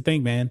 But here's the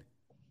thing, man.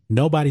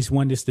 Nobody's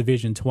won this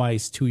division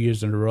twice, 2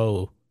 years in a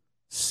row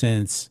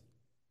since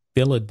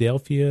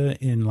Philadelphia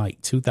in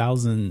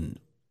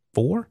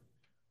 2004.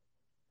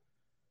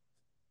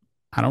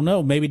 I don't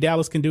know. Maybe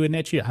Dallas can do it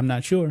next year. I'm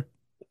not sure.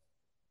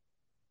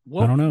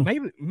 Well, I don't know.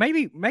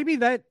 Maybe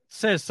that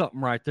says something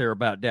right there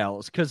about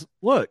Dallas. Because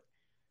look,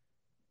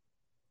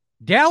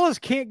 Dallas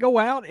can't go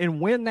out and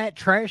win that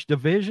trash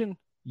division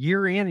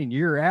year in and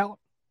year out.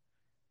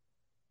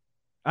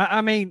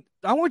 I mean,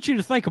 I want you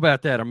to think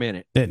about that a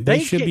minute. They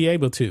should be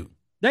able to.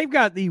 They've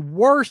got the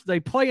worst. They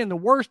play in the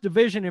worst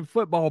division in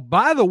football,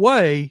 by the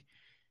way,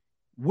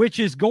 which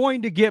is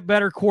going to get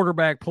better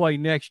quarterback play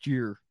next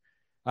year.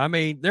 I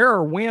mean, there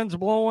are winds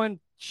blowing.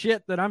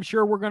 shit that I'm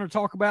sure we're going to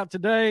talk about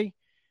today.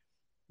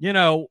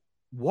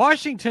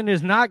 Washington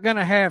is not going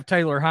to have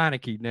Taylor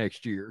Heineke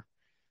next year.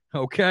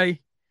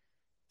 Okay.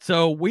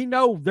 So we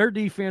know their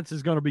defense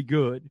is going to be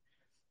good.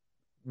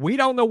 We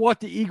don't know what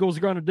the Eagles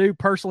are going to do.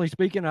 Personally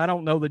speaking, I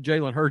don't know that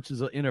Jalen Hurts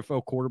is an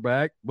NFL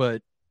quarterback,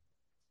 but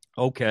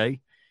okay.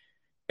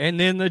 And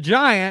then the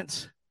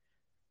Giants,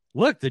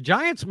 look, the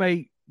Giants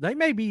may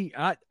be,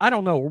 I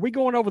don't know. Are we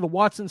going over the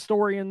Watson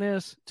story in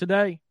this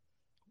today?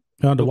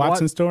 The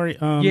Watson story?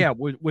 Yeah,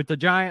 with the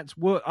Giants.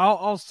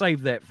 I'll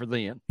save that for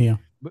then. Yeah.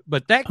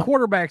 But that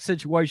quarterback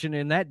situation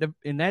in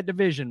that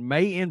division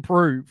may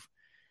improve,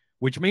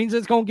 which means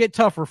it's going to get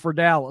tougher for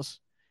Dallas.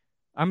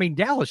 I mean,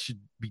 Dallas should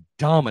be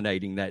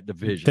dominating that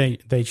division.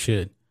 They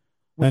should.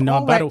 With and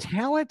all that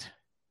talent.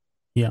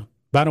 Yeah.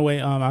 By the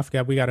way, I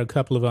forgot we got a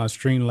couple of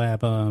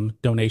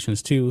Streamlab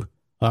donations too.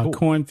 Cool.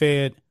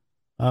 Cornfed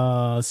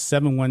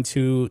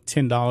 712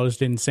 $10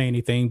 didn't say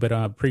anything, but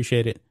I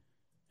appreciate it.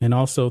 And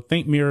also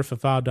Think Mirror for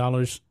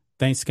 $5.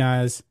 Thanks,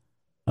 guys.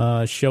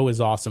 Show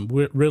is awesome.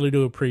 We really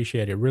do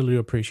appreciate it. Really do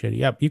appreciate it.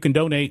 Yep, you can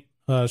donate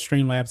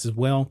Streamlabs as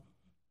well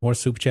or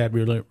Super Chat.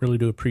 Really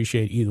do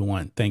appreciate either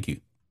one. Thank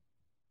you.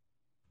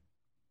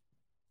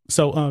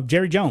 So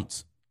Jerry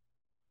Jones.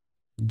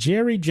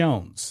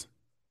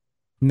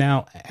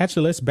 Now,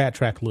 actually, let's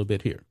backtrack a little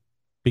bit here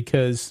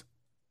because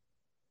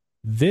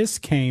this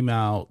came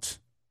out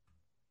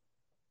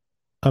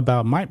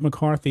about Mike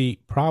McCarthy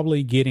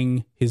probably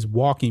getting his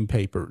walking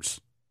papers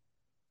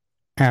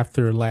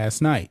after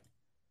last night.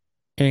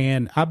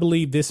 And I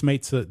believe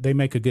they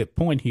make a good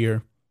point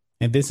here,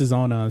 and this is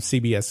on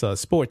CBS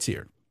Sports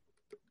here.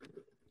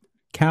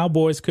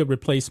 Cowboys could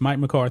replace Mike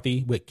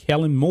McCarthy with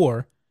Kellen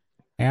Moore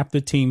after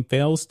the team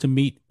fails to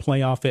meet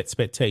playoff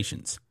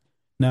expectations.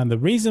 Now, the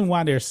reason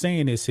why they're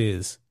saying this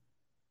is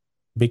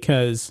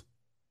because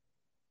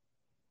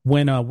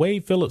when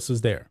Wade Phillips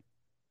was there,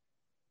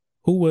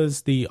 who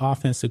was the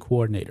offensive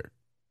coordinator?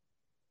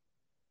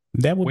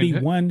 That would be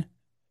one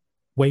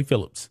Wade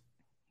Phillips.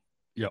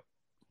 Yep.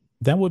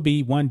 That would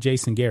be one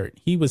Jason Garrett.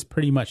 He was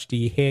pretty much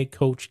the head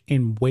coach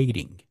in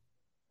waiting,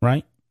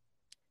 right?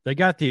 They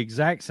got the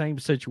exact same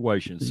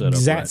situation set up.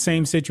 Exact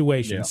same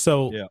situation. Yeah.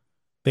 So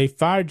they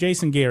fired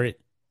Jason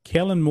Garrett.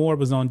 Kellen Moore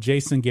was on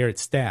Jason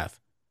Garrett's staff.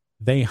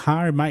 They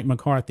hired Mike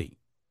McCarthy.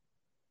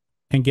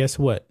 And guess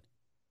what?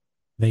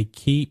 They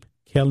keep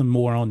Kellen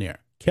Moore on there.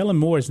 Kellen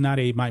Moore is not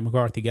a Mike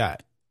McCarthy guy.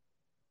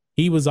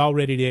 He was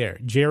already there.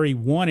 Jerry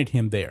wanted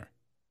him there.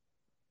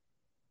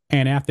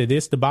 And after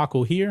this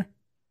debacle here,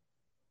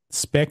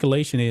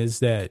 speculation is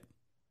that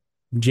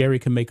Jerry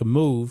can make a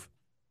move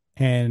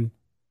and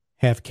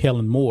have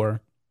Kellen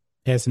Moore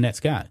as the next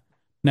guy.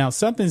 Now,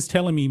 something's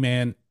telling me,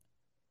 man,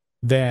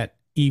 that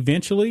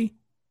eventually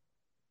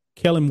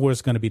Kellen Moore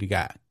is going to be the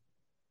guy.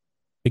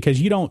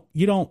 Because you don't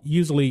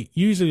usually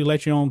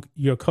let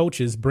your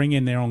coaches bring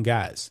in their own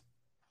guys.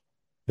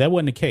 That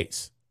wasn't the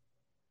case.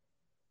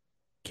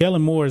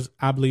 Kellen Moore,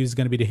 I believe, is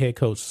going to be the head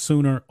coach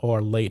sooner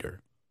or later.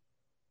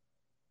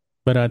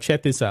 But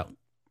check this out.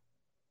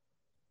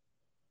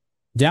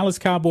 Dallas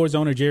Cowboys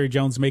owner Jerry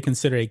Jones may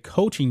consider a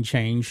coaching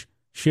change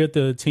should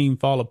the team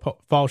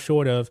fall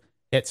short of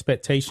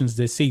expectations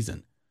this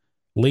season.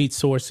 Lead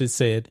sources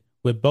said,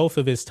 with both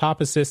of his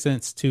top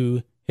assistants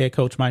to head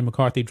coach Mike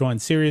McCarthy drawing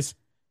serious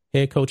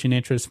head coaching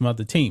interest from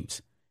other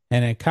teams.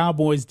 And the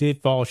Cowboys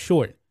did fall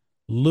short,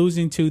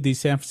 losing to the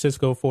San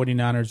Francisco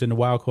 49ers in the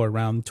wildcard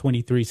round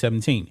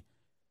 23-17.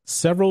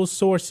 Several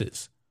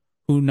sources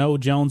who know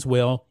Jones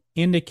well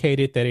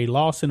indicated that a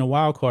loss in the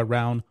wildcard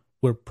round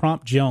would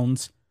prompt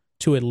Jones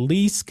to at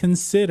least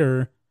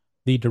consider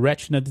the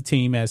direction of the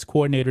team as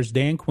coordinators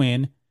Dan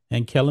Quinn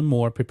and Kellen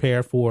Moore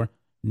prepare for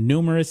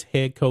numerous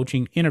head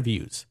coaching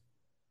interviews.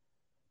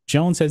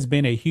 Jones has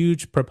been a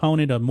huge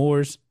proponent of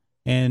Moore's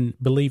and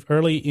believed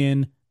early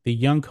in the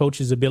young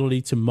coach's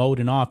ability to mold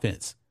an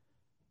offense,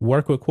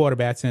 work with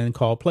quarterbacks, and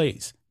call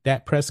plays.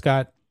 Dak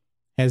Prescott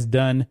has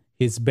done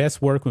his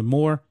best work with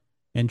Moore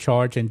in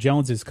charge, and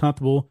Jones is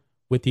comfortable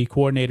with the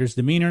coordinator's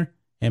demeanor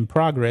and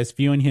progress,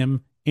 viewing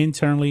him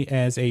internally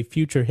as a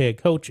future head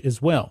coach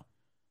as well.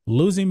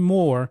 Losing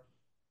Moore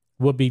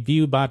would be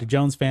viewed by the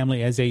Jones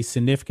family as a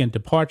significant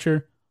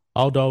departure.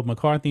 Although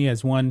McCarthy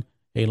has won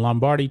a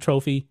Lombardi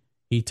trophy,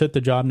 he took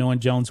the job knowing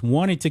Jones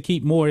wanted to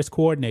keep Moore as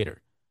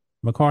coordinator.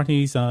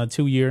 McCarthy's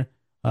 2-year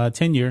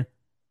tenure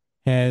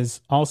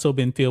has also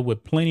been filled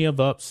with plenty of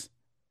ups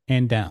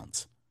and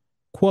downs.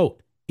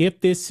 Quote, if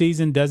this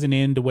season doesn't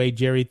end the way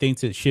Jerry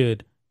thinks it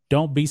should,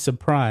 don't be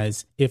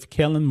surprised if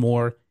Kellen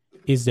Moore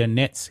is their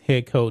next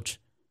head coach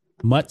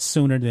much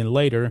sooner than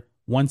later,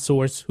 one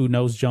source who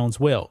knows Jones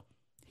well.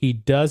 He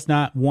does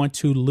not want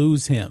to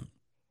lose him.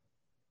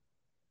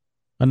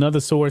 Another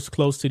source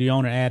close to the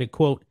owner added,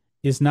 quote,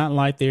 it's not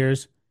like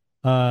there's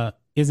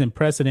isn't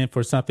precedent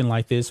for something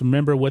like this.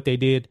 Remember what they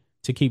did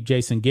to keep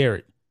Jason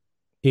Garrett.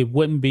 It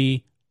wouldn't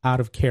be out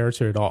of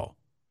character at all.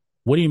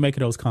 What do you make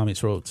of those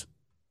comments, Rhodes?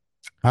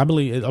 I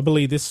believe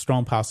this is a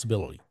strong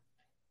possibility.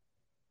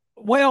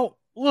 Well,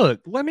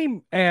 look, let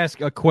me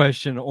ask a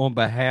question on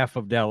behalf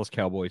of Dallas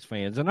Cowboys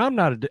fans, and I'm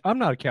not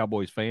a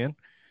Cowboys fan,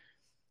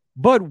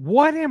 but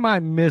what am I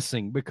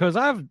missing? Because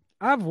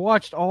I've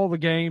watched all the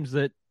games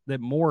that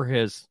Moore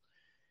has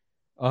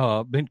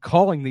been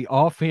calling the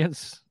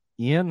offense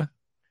in.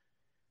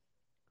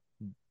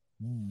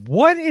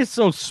 What is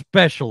so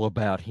special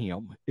about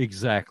him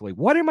exactly?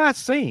 What am I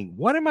seeing?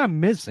 What am I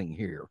missing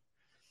here?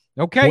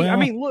 Okay, Well, I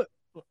mean,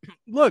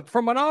 look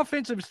from an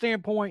offensive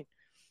standpoint,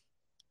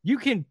 you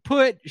can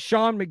put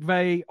Sean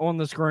McVay on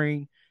the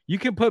screen. You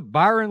can put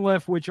Byron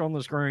Leftwich on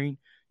the screen.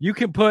 You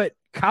can put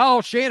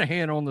Kyle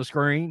Shanahan on the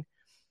screen.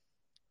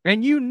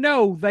 And you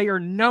know they are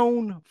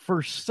known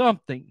for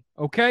something,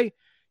 okay?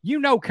 You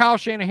know Kyle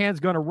Shanahan's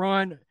going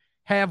to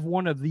have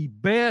one of the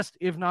best,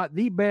 if not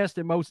the best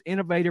and most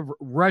innovative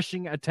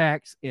rushing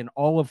attacks in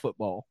all of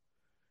football.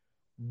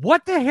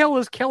 What the hell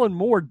is Kellen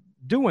Moore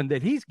doing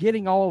that he's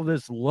getting all of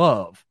this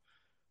love?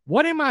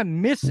 What am I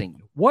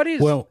missing? What is...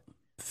 Well,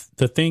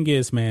 the thing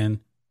is, man,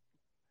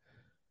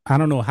 I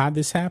don't know how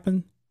this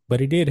happened,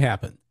 but it did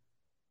happen.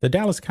 The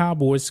Dallas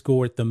Cowboys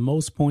scored the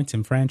most points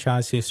in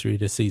franchise history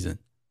this season.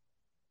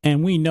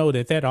 And we know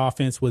that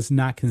offense was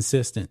not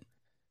consistent.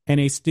 And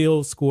they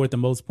still scored the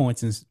most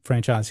points in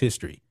franchise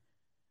history.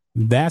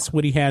 That's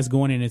what he has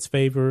going in its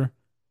favor.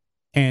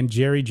 And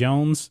Jerry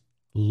Jones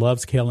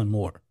loves Kellen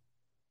Moore.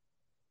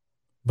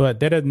 But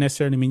that doesn't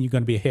necessarily mean you're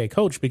going to be a head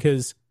coach,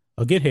 because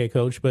a good head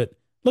coach. But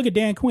look at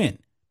Dan Quinn.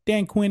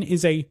 Dan Quinn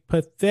is a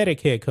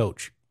pathetic head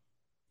coach.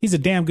 He's a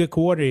damn good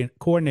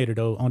coordinator,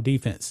 though, on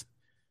defense.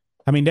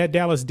 I mean, that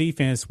Dallas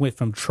defense went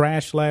from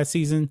trash last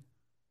season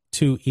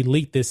to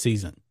elite this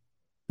season.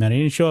 Now, they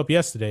didn't show up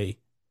yesterday,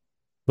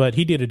 but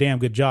he did a damn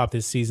good job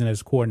this season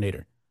as a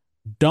coordinator.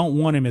 Don't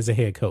want him as a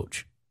head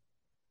coach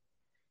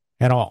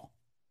at all.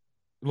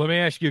 Let me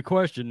ask you a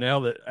question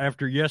now that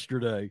after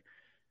yesterday,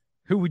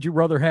 who would you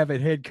rather have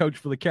at head coach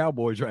for the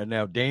Cowboys right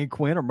now, Dan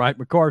Quinn or Mike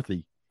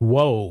McCarthy?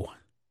 Whoa.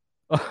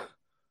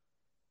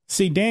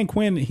 See, Dan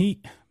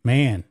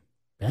Quinn,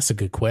 that's a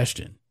good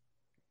question.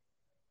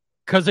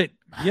 Because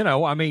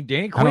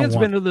Dan Quinn's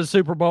been to the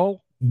Super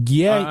Bowl.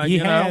 Yeah,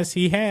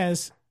 he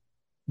has.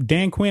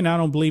 Dan Quinn, I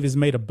don't believe, has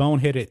made a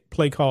boneheaded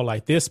play call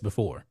like this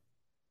before.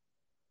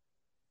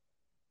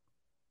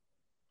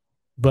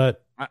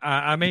 But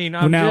in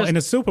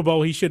the Super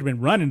Bowl, he should have been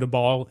running the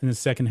ball in the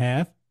second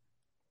half.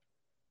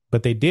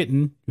 But they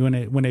didn't when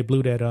they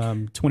blew that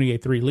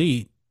 28-3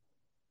 lead.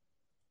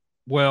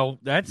 Well,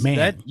 that.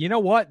 You know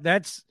what?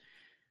 That's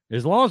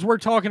as long as we're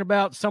talking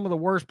about some of the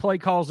worst play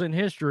calls in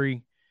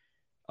history.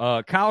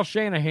 Kyle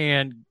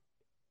Shanahan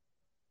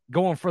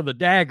going for the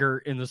dagger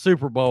in the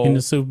Super Bowl. In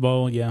the Super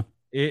Bowl, yeah.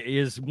 It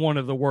is one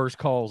of the worst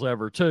calls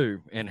ever,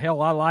 too. And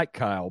hell, I like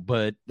Kyle,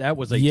 but that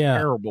was a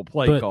terrible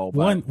play call.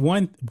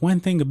 One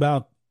thing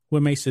about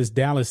what makes this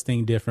Dallas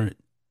thing different,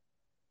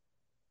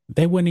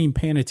 they weren't even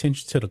paying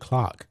attention to the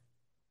clock.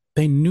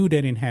 They knew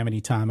they didn't have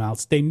any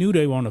timeouts. They knew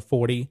they were on a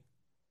 40.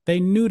 They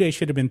knew they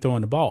should have been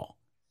throwing the ball.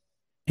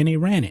 And they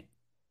ran it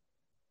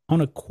on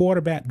a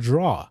quarterback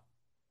draw.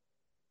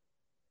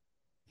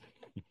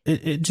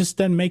 It just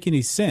doesn't make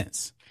any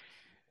sense.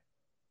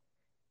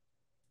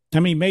 I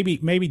mean,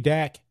 maybe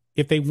Dak,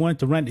 if they wanted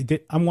to run,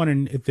 I'm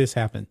wondering if this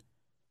happened.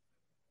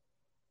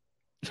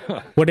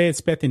 Were they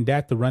expecting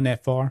Dak to run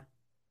that far?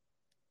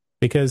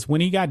 Because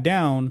when he got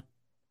down,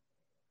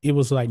 it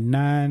was like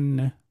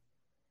 9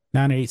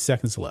 or 8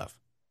 seconds left.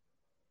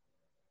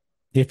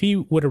 If he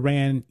would have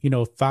ran,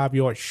 5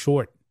 yards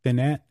short than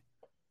that,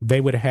 they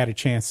would have had a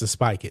chance to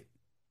spike it.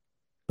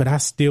 But I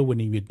still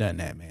wouldn't even have done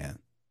that, man.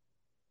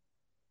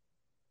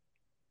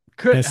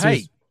 Could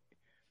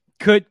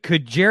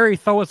Jerry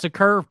throw us a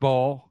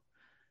curveball?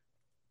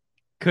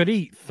 Could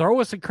he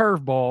throw us a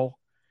curveball,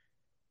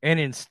 and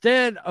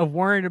instead of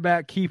worrying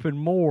about keeping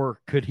Moore,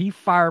 could he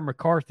fire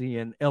McCarthy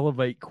and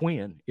elevate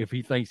Quinn if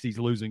he thinks he's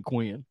losing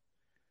Quinn?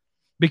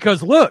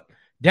 Because look,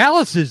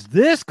 Dallas is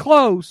this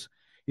close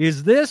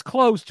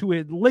to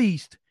at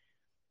least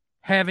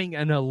having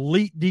an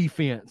elite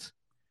defense.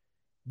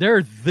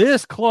 They're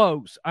this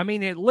close. I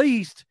mean, at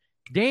least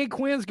Dan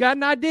Quinn's got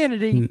an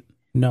identity.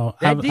 No,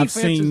 that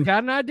defense has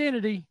got an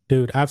identity.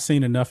 Dude, I've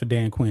seen enough of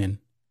Dan Quinn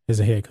as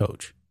a head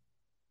coach.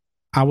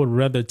 I would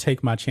rather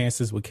take my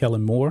chances with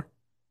Kellen Moore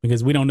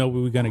because we don't know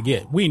what we're going to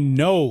get. We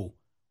know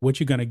what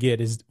you're going to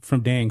get is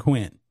from Dan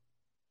Quinn.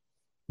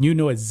 You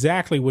know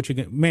exactly what you're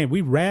going to... Man,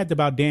 we ragged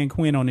about Dan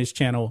Quinn on this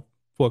channel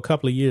for a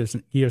couple of years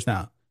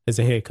now as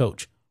a head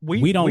coach.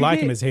 We don't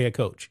like him as head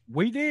coach.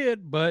 We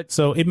did, but...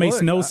 So it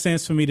makes no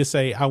sense for me to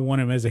say I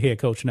want him as a head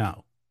coach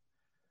now.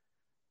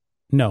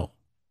 No.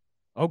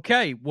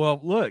 Okay, well,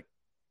 look,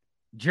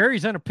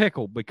 Jerry's in a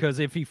pickle because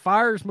if he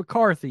fires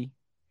McCarthy,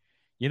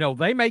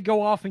 they may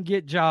go off and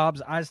get jobs.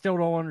 I still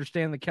don't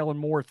understand the Kellen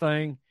Moore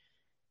thing.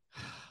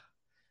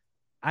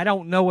 I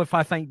don't know if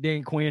I think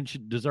Dan Quinn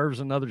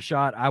deserves another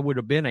shot. I would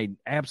have been an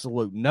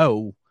absolute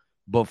no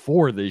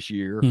before this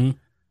year.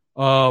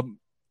 Mm-hmm.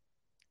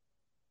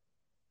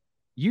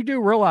 You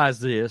do realize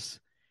this.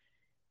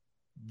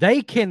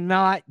 They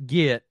cannot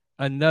get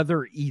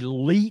another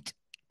elite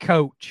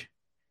coach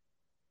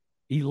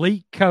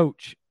elite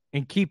coach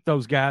and keep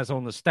those guys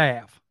on the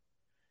staff.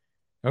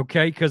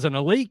 Okay, because an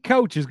elite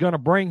coach is going to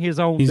bring his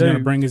own He's going to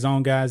dudes. bring his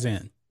own guys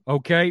in.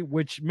 Okay,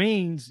 which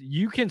means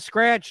you can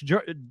scratch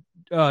Jim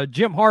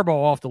Harbaugh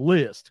off the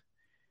list.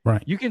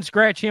 Right. You can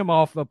scratch him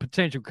off a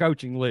potential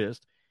coaching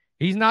list.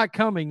 He's not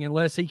coming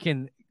unless he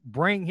can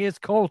bring his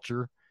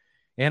culture.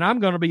 And I'm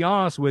going to be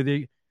honest with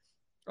you,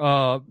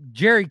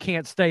 Jerry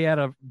can't stay out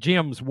of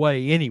Jim's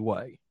way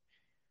anyway.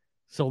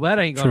 So that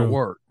ain't going to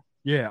work.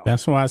 Yeah.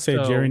 That's why I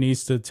said Jerry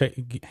needs to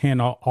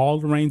hand all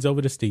the reins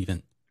over to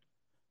Steven.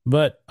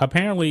 But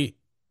apparently,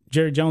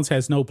 Jerry Jones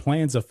has no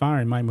plans of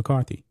firing Mike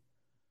McCarthy.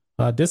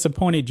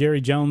 Disappointed, Jerry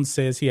Jones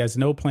says he has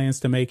no plans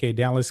to make a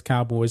Dallas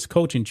Cowboys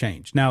coaching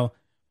change. Now,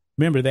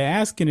 remember, they're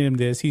asking him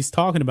this. He's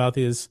talking about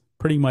this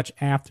pretty much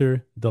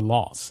after the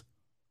loss.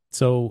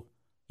 So,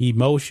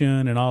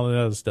 emotion and all of that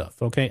other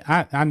stuff. Okay,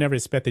 I never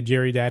expected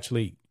Jerry to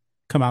actually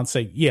come out and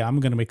say, yeah, I'm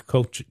going to make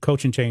a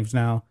coaching change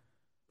now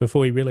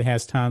before he really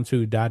has time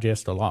to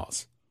digest the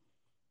loss.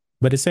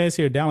 But it says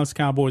here, Dallas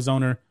Cowboys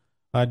owner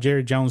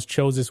Jerry Jones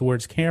chose his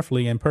words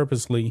carefully and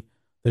purposely.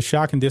 The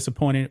shock and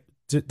disappointment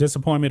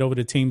over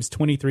the team's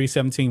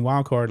 23-17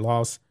 wildcard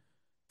loss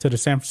to the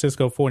San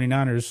Francisco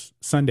 49ers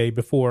Sunday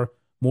before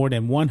more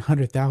than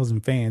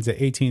 100,000 fans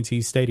at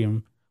AT&T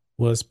Stadium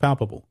was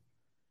palpable.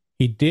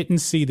 He didn't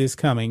see this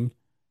coming,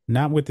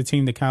 not with the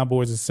team the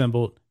Cowboys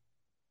assembled,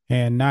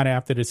 and not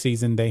after the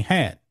season they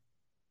had.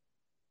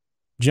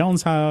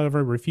 Jones,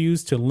 however,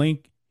 refused to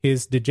link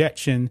his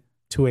dejection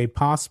to a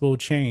possible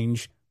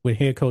change with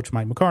head coach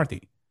Mike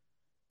McCarthy.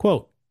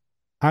 Quote,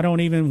 I don't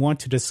even want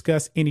to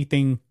discuss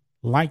anything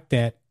like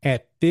that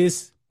at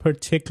this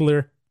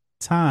particular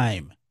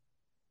time.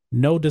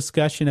 No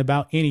discussion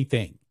about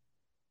anything.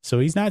 So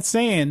he's not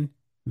saying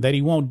that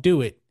he won't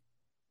do it.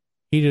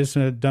 He just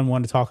doesn't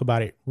want to talk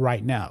about it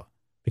right now.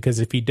 Because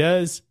if he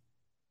does,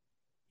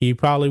 he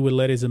probably would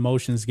let his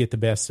emotions get the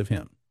best of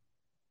him.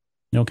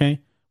 Okay?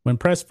 When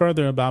pressed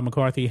further about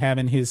McCarthy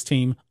having his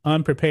team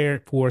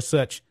unprepared for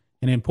such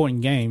an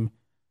important game,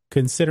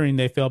 considering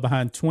they fell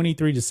behind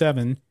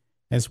 23-7,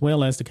 as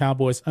well as the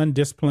Cowboys'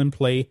 undisciplined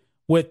play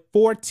with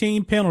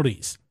 14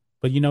 penalties.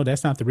 But,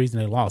 that's not the reason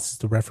they lost. It's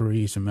the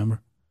referees,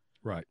 remember?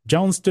 Right.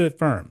 Jones stood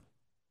firm,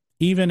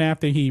 even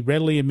after he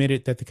readily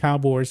admitted that the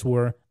Cowboys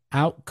were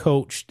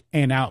outcoached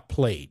and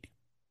outplayed.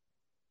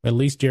 At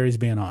least Jerry's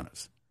being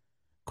honest.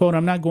 Quote,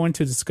 I'm not going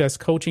to discuss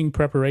coaching,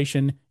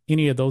 preparation,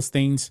 any of those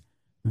things.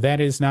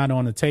 That is not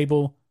on the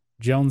table,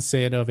 Jones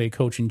said of a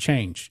coaching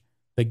change.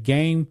 The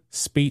game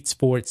speaks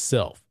for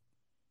itself.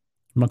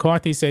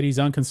 McCarthy said he's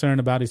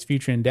unconcerned about his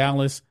future in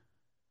Dallas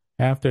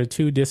after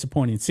 2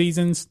 disappointing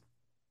seasons.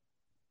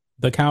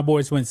 The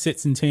Cowboys went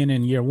 6-10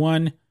 in year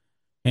one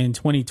in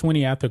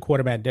 2020 after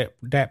quarterback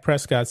Dak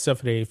Prescott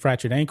suffered a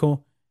fractured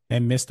ankle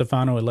and missed the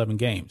final 11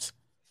 games.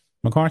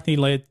 McCarthy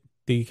led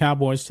the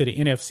Cowboys to the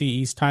NFC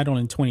East title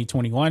in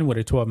 2021 with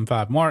a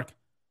 12-5 mark,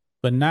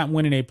 but not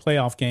winning a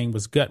playoff game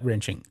was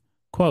gut-wrenching.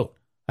 Quote,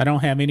 I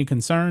don't have any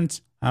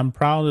concerns. I'm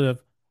proud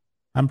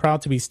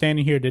to be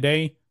standing here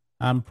today.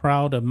 I'm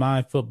proud of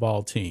my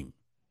football team.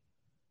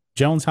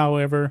 Jones,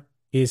 however,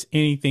 is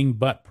anything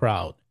but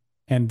proud,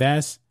 and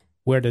that's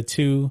where the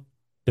two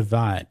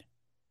divide.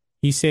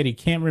 He said he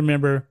can't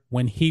remember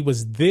when he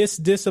was this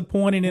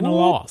disappointed in a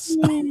loss.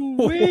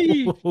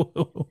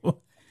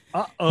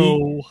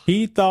 Uh-oh.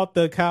 He thought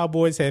the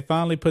Cowboys had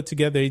finally put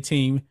together a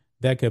team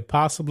that could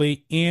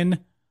possibly end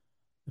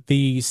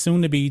the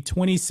soon-to-be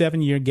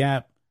 27-year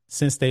gap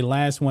since they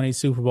last won a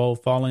Super Bowl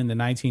following the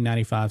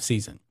 1995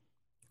 season.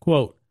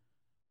 Quote,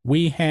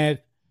 we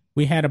had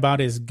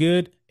about as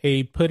good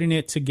a putting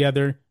it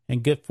together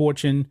and good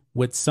fortune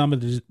with some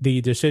of the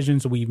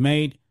decisions we've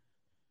made.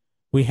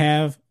 We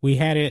had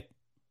it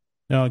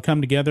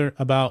come together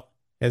about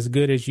as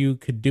good as you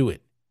could do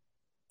it.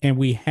 And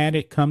we had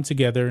it come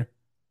together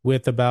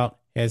with about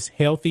as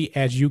healthy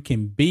as you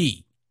can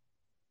be.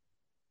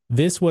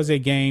 This was a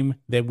game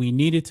that we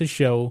needed to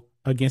show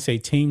against a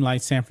team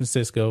like San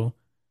Francisco,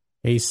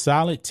 a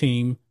solid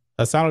team,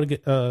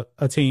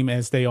 a team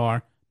as they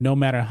are. No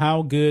matter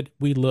how good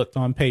we looked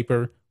on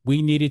paper,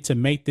 we needed to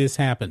make this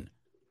happen.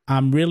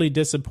 I'm really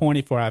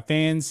disappointed for our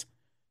fans.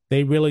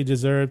 They really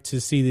deserve to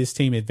see this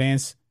team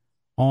advance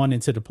on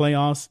into the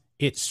playoffs.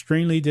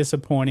 Extremely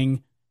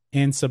disappointing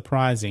and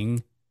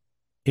surprising.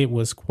 It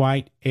was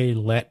quite a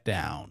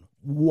letdown.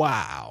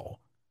 Wow.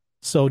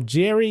 So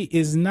Jerry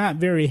is not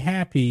very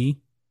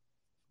happy,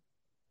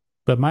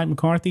 but Mike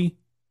McCarthy,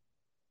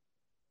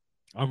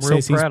 I'm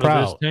real proud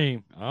of this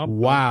team.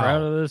 I'm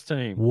proud of this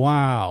team.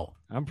 Wow.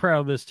 I'm proud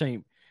of this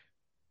team.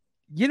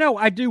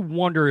 I do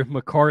wonder if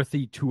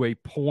McCarthy, to a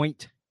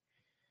point,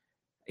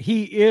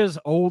 he is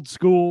old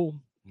school.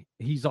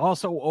 He's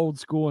also old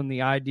school in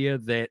the idea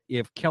that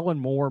if Kellen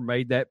Moore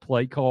made that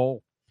play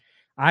call,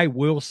 I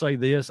will say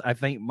this, I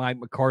think Mike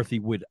McCarthy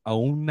would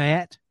own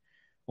that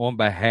on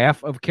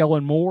behalf of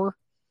Kellen Moore.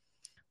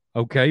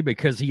 Okay,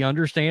 because he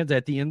understands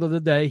at the end of the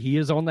day, he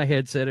is on the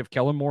headset. If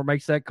Kellen Moore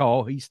makes that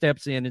call, he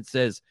steps in and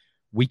says,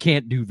 we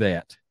can't do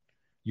that.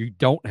 You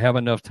don't have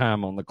enough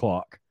time on the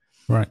clock.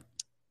 Right.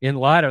 in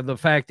light of the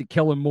fact that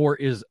Kellen Moore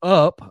is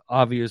up,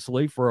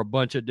 obviously, for a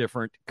bunch of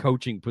different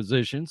coaching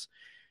positions,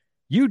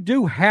 you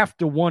do have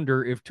to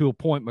wonder if to a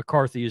point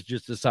McCarthy has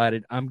just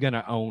decided, I'm going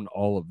to own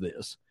all of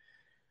this.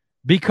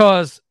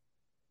 Because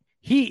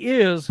he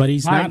is. But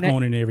he's not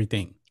owning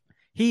everything.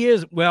 He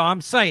is. Well,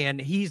 I'm saying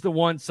he's the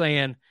one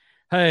saying,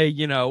 hey,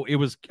 it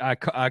was,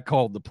 I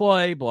called the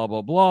play, blah,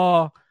 blah,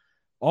 blah,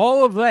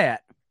 all of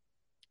that.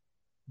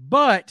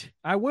 But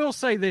I will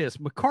say this,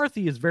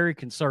 McCarthy is very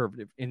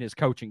conservative in his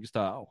coaching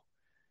style.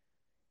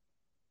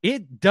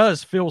 It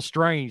does feel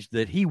strange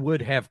that he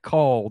would have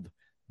called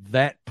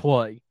that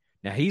play.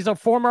 Now, he's a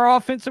former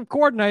offensive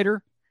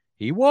coordinator.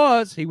 He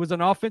was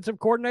an offensive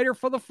coordinator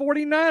for the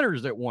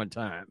 49ers at one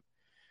time.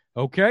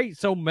 Okay,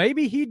 so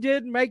maybe he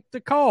did make the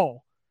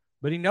call,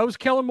 but he knows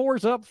Kellen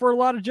Moore's up for a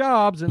lot of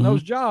jobs, and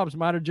those jobs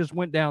might have just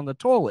went down the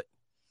toilet.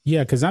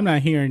 Yeah, because I'm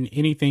not hearing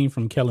anything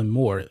from Kellen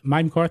Moore.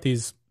 Mike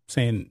McCarthy's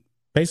saying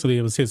basically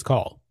it was his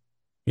call.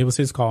 It was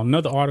his call.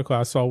 Another article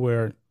I saw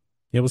where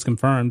it was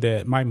confirmed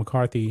that Mike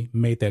McCarthy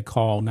made that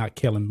call, not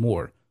Kellen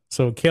Moore.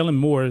 So Kellen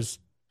Moore's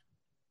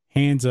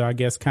hands are, I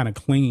guess, kind of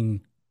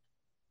clean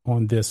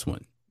on this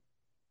one,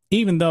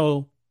 even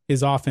though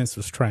his offense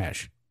was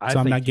trash. So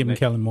I'm not giving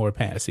Kellen Moore a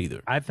pass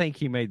either. I think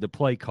he made the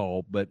play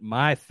call, but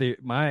my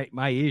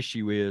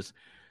issue is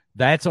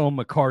that's on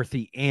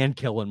McCarthy and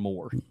Kellen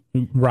Moore.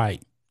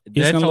 Right.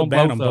 It's going to look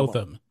bad on both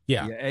of them.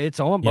 Yeah, it's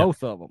on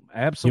both of them.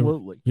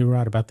 Absolutely. You're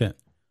right about that.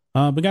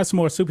 We got some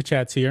more super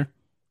chats here.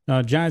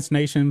 Giants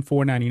Nation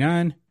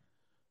 $4.99.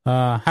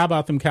 How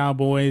about them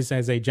Cowboys?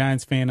 As a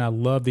Giants fan, I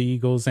love the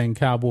Eagles and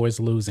Cowboys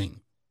losing.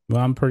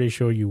 Well, I'm pretty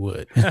sure you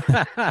would.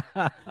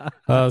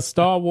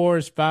 Star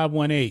Wars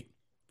 518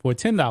 for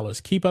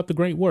 $10. Keep up the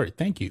great work.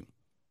 Thank you.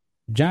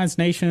 Giants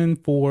Nation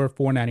for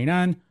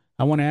 $4.99.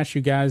 I want to ask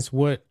you guys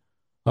what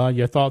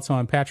your thoughts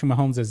on Patrick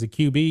Mahomes as a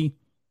QB.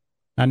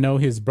 I know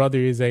his brother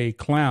is a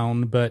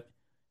clown, but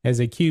as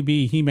a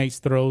QB, he makes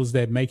throws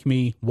that make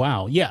me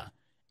wow. Yeah.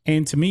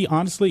 And to me,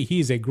 honestly, he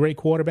is a great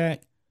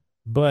quarterback.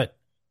 But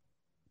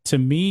to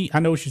me, I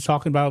know what you're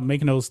talking about,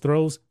 making those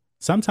throws.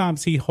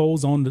 Sometimes he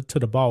holds on to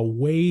the ball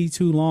way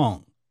too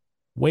long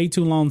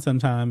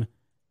sometimes,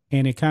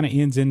 and it kind of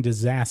ends in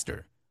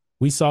disaster.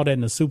 We saw that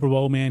in the Super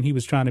Bowl, man. He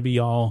was trying to be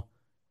all,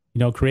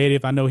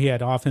 creative. I know he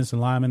had offensive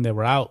linemen that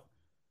were out.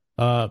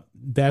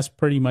 That's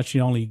pretty much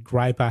the only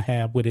gripe I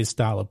have with his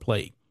style of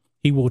play.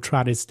 He will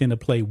try to extend the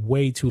play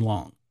way too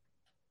long.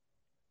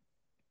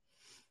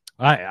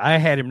 I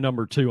had him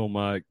number 2 on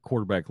my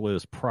quarterback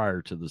list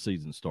prior to the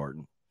season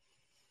starting.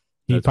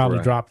 He probably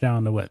dropped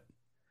down to what,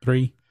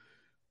 3?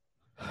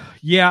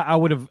 Yeah, I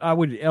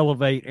would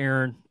elevate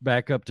Aaron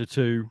back up to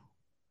 2.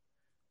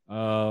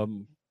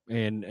 And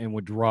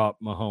would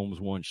drop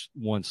Mahomes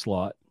one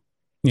slot.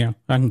 Yeah,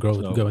 I can go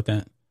with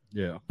that.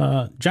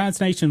 Yeah. Giants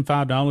Nation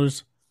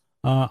 $5.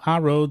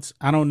 iRoads,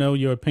 I don't know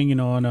your opinion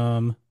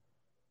on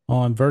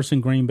versus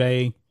Green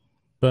Bay,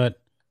 but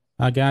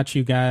I got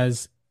you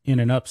guys in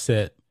an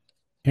upset.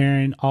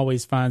 Aaron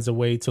always finds a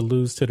way to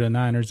lose to the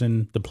Niners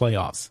in the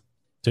playoffs.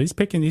 So he's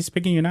picking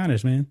your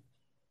Niners, man.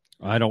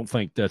 I don't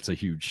think that's a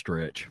huge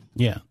stretch.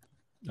 Yeah.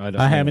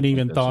 I haven't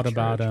even thought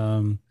about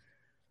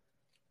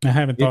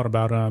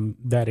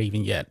that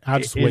even yet. I'll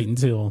just wait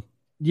until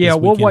this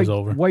weekend is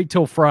over. Wait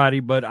till Friday,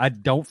 but I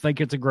don't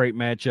think it's a great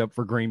matchup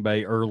for Green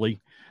Bay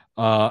early.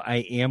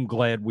 I am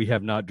glad we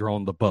have not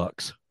drawn the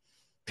Bucks.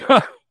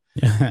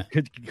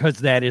 Because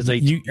that is a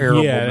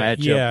terrible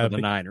matchup for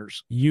the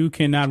Niners. You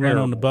cannot run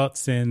on the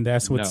Bucks, and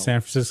that's what San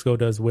Francisco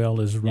does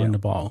well, is run the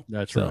ball.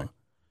 That's right.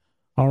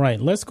 All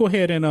right, let's go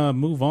ahead and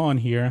move on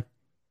here,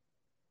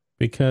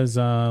 because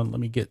let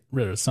me get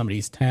rid of some of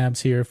these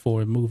tabs here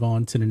for move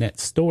on to the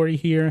next story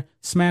here.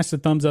 Smash the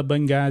thumbs up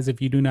button, guys,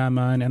 if you do not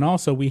mind. And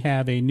also, we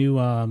have a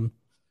new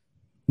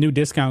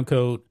discount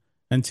code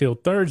until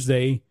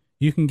Thursday.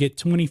 You can get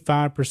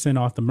 25%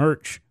 off the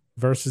merch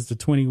versus the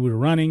 20 we were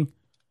running.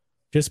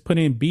 Just put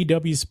in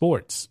BW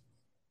Sports,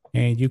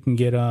 and you can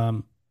get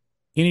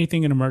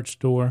anything in the merch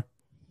store,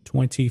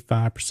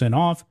 25%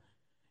 off.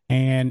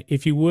 And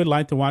if you would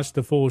like to watch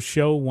the full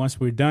show once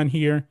we're done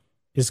here,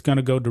 it's going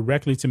to go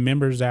directly to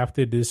members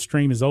after this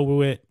stream is over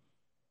with.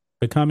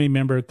 Become a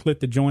member, click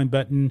the join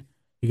button.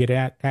 You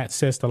get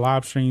access to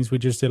live streams. We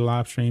just did a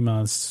live stream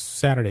on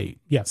Saturday.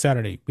 Yeah,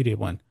 Saturday we did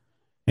one.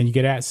 And you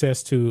get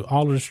access to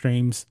all of the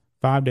streams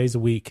 5 days a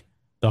week,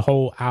 the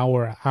whole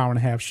hour and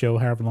a half show,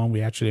 however long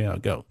we actually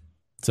go.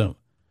 So,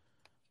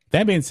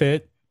 that being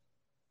said,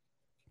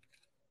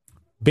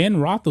 Ben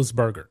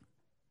Roethlisberger.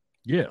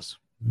 Yes.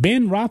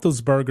 Ben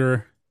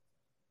Roethlisberger,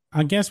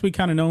 I guess we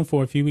kind of known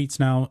for a few weeks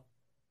now,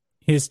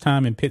 his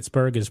time in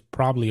Pittsburgh is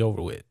probably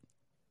over with.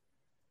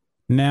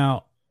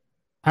 Now,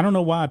 I don't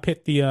know why I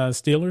picked the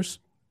Steelers,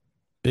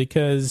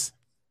 because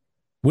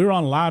we were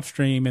on live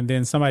stream and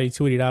then somebody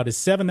tweeted out, it's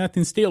 7-0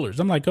 Steelers.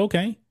 I'm like,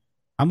 okay,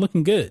 I'm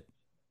looking good.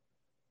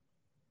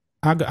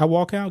 I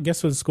walk out,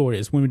 guess what the score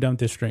is when we're done with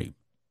this stream?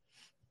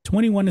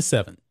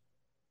 21-7.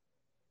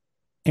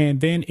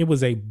 And then it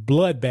was a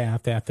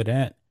bloodbath after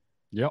that.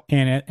 Yep.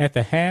 And at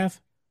the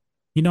half,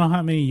 You know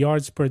how many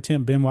yards per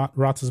attempt Ben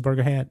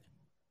Roethlisberger had?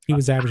 He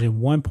was averaging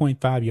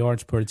 1.5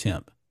 yards per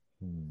attempt.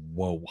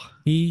 Whoa.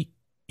 He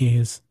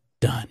is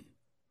done.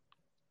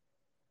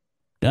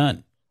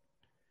 Done.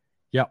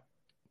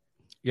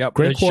 Yep.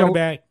 Great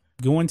quarterback,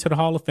 going to the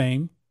Hall of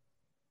Fame.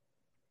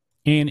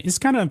 And it's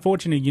kind of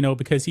unfortunate,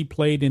 because he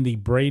played in the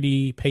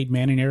Brady, Peyton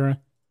Manning era.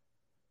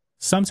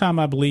 Sometimes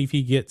I believe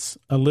he gets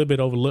a little bit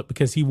overlooked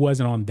because he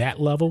wasn't on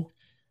that level.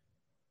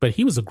 But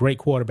he was a great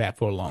quarterback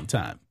for a long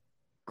time.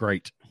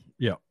 Great.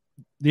 Yeah.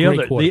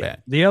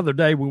 The other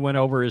day we went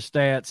over his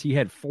stats. He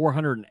had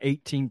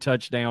 418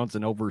 touchdowns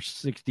and over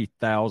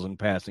 60,000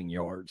 passing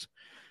yards.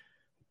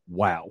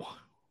 Wow.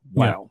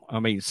 Yeah. I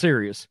mean,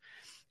 serious.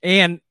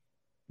 And,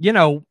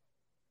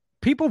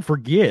 people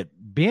forget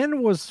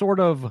Ben was sort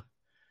of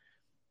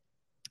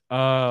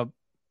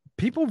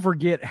people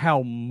forget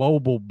how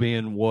mobile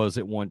Ben was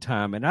at one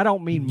time. And I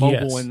don't mean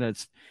mobile in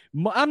this.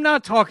 I'm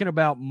not talking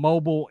about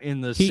mobile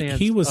in the sense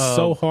he was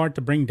so hard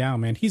to bring down,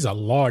 man. He's a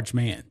large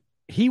man.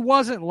 He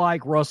wasn't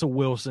like Russell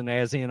Wilson,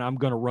 as in I'm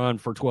going to run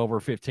for 12 or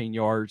 15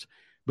 yards,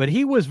 but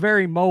he was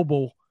very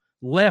mobile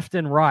left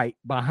and right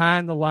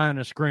behind the line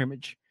of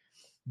scrimmage.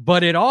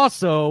 But it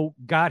also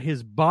got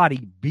his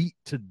body beat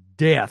to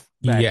death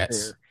back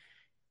there.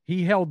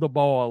 He held the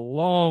ball a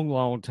long,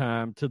 long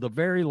time to the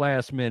very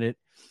last minute.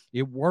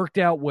 It worked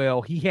out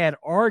well. He had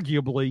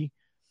arguably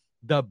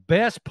the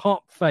best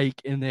pump fake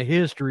in the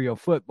history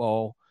of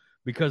football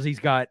because he's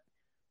got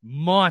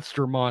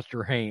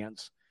monster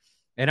hands.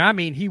 And I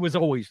mean,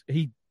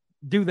 he'd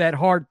do that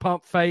hard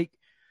pump fake.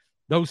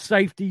 Those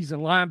safeties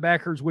and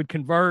linebackers would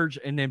converge,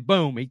 and then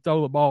boom, he'd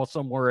throw the ball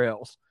somewhere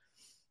else.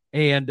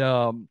 And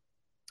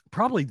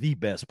probably the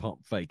best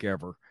pump fake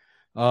ever.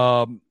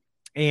 But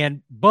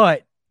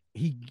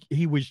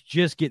he was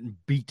just getting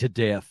beat to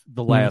death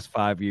the last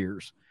 5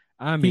 years.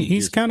 I mean,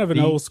 he's kind of an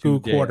old school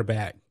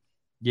quarterback.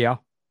 Yeah.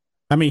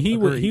 I mean, he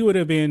would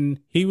have been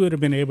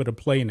able to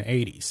play in the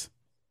 80s.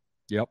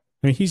 Yep.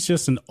 I mean, he's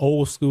just an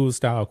old school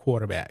style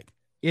quarterback.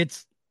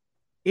 It's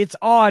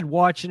odd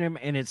watching him,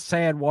 and it's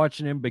sad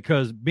watching him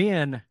because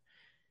Ben,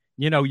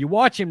 you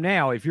watch him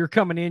now. If you're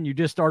coming in, you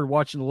just started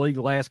watching the league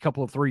the last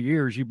couple of 3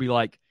 years, you'd be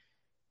like,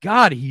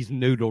 God, he's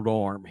noodled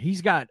arm.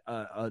 He's got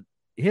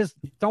his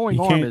throwing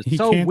arm is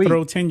so weak. He can't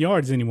throw 10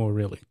 yards anymore,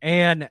 really.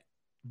 And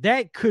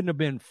that couldn't have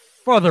been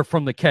further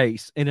from the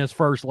case in his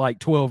first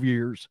 12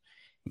 years.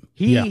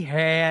 He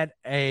had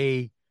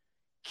a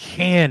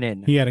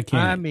cannon. He had a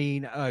cannon. I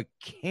mean, a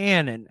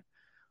cannon.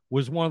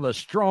 Was one of the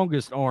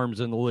strongest arms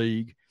in the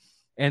league.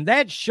 And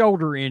that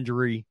shoulder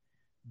injury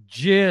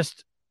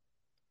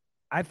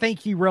I think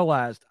he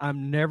realized,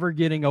 I'm never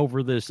getting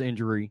over this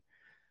injury.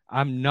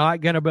 I'm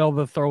not going to be able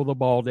to throw the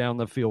ball down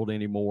the field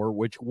anymore,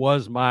 which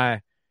was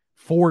my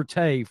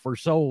forte for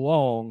so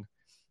long.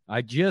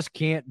 I just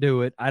can't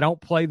do it. I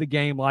don't play the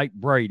game like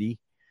Brady.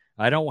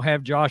 I don't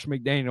have Josh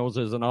McDaniels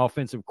as an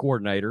offensive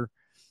coordinator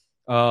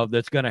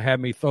that's going to have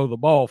me throw the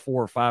ball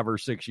 4 or 5 or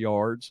 6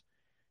 yards.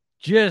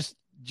 Just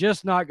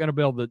not going to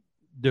be able to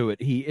do it.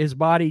 His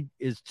body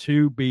is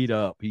too beat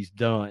up. He's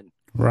done.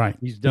 Right.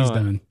 He's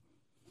done.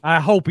 I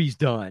hope he's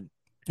done.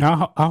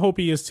 I hope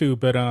he is too.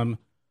 But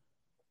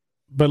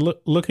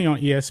looking on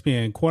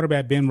ESPN,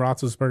 quarterback Ben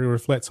Roethlisberger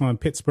reflects on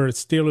Pittsburgh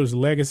Steelers'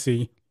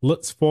 legacy,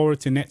 looks forward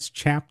to next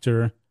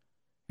chapter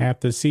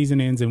after the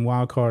season ends in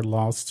wild card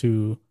loss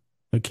to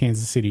the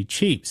Kansas City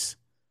Chiefs.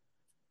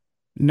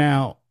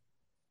 Now,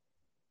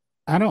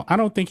 I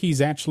don't think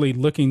he's actually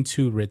looking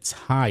to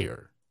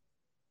retire.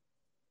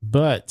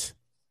 But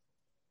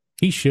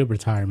he should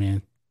retire,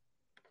 man.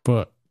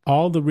 For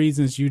all the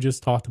reasons you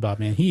just talked about,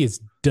 man, he is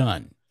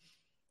done.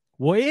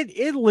 Well,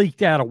 it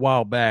leaked out a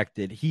while back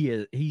that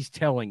he's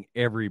telling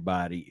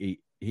everybody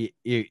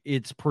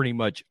it's pretty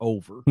much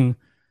over.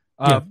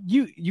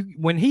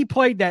 When he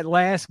played that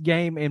last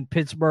game in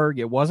Pittsburgh,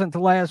 it wasn't the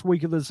last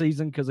week of the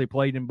season because they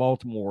played in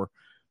Baltimore,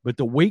 but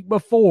the week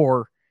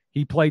before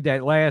he played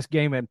that last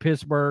game in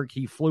Pittsburgh,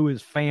 he flew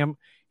his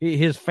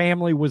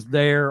family was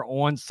there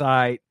on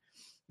site.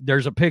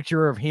 There's a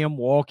picture of him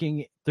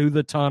walking through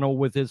the tunnel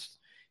with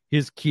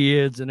his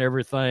kids and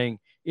everything.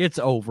 It's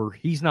over.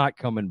 He's not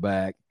coming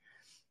back.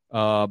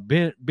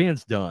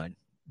 Ben's done.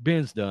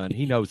 Ben's done.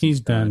 He knows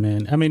he's done,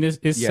 man. I mean,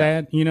 it's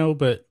sad,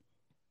 but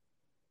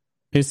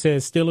it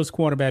says Steelers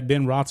quarterback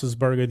Ben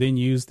Roethlisberger then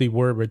used the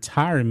word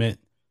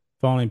retirement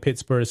following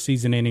Pittsburgh's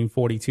season-ending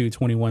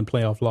 42-21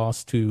 playoff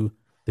loss to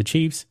the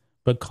Chiefs,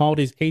 but called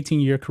his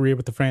 18-year career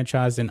with the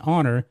franchise an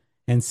honor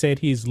and said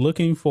he's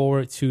looking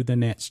forward to the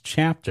next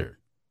chapter.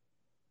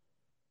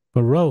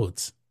 But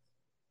Rhodes,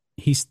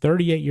 he's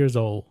 38 years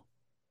old,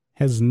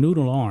 has a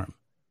noodle arm.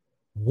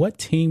 What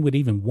team would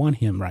even want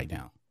him right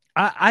now?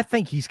 I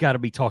think he's got to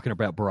be talking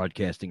about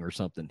broadcasting or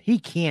something. He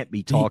can't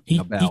be talking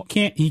about.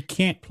 He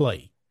can't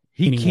play.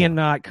 He anymore.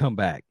 cannot come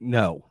back.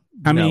 No.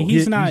 I mean,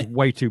 he's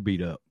way too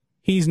beat up.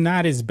 He's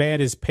not as bad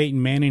as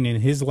Peyton Manning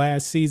in his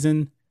last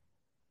season,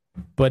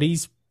 but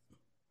he's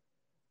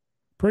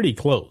pretty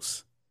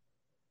close.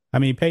 I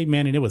mean, Peyton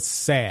Manning, it was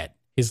sad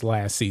his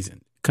last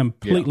season.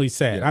 Completely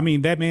sad. Yeah. I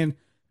mean, that man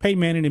Peyton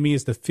Manning to me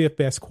is the 5th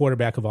best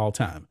quarterback of all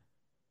time.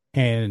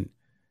 And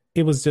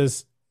it was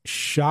just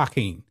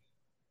shocking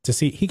to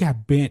see he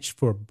got benched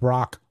for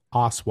Brock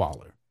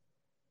Osweiler.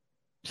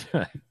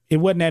 It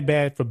wasn't that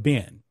bad for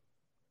Ben,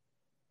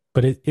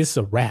 but it's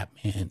a wrap,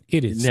 man.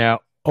 It is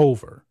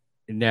over.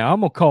 Now, I'm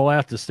going to call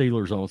out the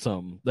Steelers on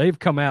something. They've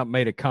come out and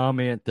made a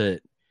comment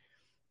that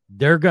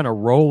they're going to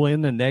roll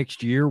in the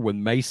next year with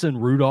Mason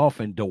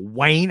Rudolph and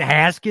Dwayne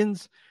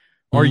Haskins.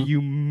 Mm-hmm. Are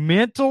you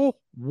mental?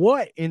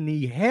 What in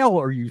the hell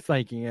are you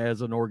thinking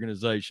as an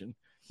organization?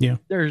 Yeah.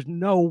 There's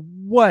no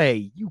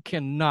way you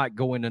cannot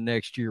go into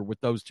next year with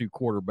those two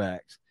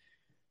quarterbacks.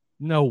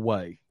 No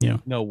way. Yeah.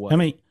 No way. I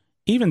mean,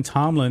 even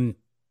Tomlin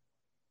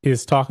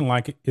is talking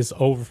like it's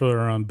over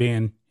for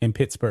Ben in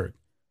Pittsburgh.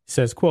 He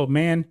says, quote,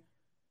 man,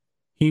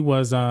 he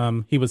was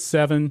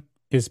 7.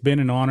 It's been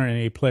an honor and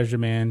a pleasure,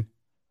 man.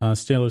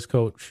 Steelers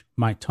coach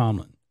Mike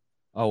Tomlin.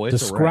 Oh, it's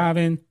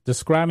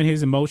describing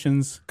his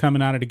emotions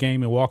coming out of the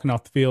game and walking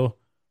off the field.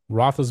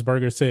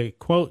 Roethlisberger said,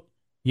 quote,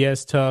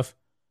 yes, tough,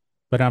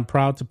 but I'm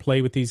proud to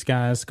play with these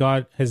guys.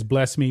 God has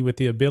blessed me with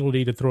the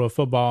ability to throw a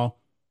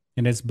football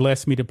and has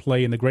blessed me to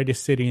play in the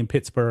greatest city in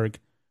Pittsburgh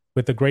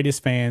with the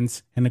greatest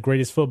fans and the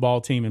greatest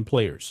football team and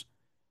players.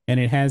 And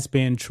it has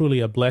been truly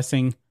a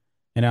blessing,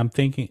 and I'm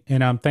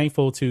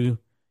thankful to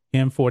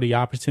him for the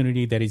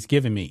opportunity that he's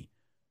given me.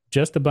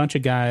 Just a bunch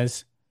of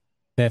guys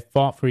that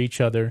fought for each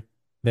other,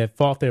 that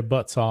fought their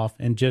butts off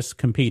and just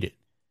competed.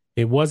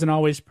 It wasn't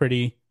always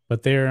pretty,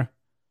 but there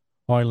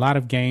are a lot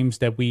of games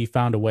that we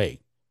found a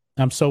way.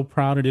 I'm so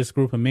proud of this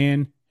group of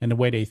men and the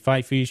way they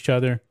fight for each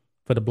other,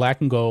 for the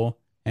black and gold,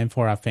 and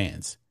for our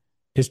fans.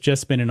 It's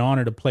just been an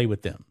honor to play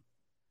with them.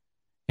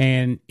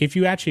 And if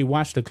you actually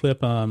watch the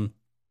clip of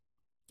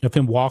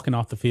him walking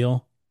off the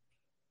field,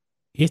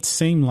 it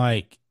seemed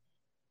like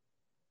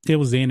it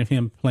was the end of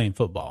him playing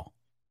football.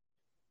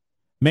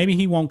 Maybe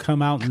he won't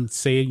come out and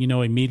say it,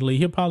 immediately.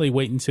 He'll probably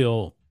wait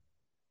until,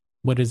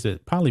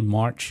 probably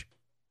March,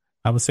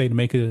 I would say, to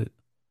make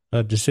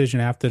a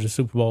decision after the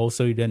Super Bowl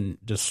so he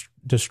doesn't just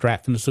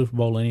distract from the Super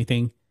Bowl or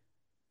anything.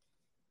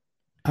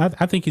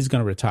 I think he's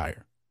going to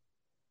retire.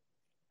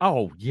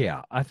 Oh,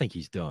 yeah. I think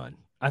he's done.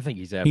 I think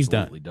he's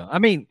absolutely done. I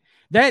mean,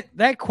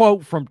 that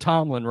quote from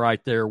Tomlin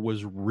right there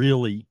was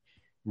really,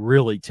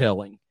 really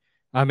telling.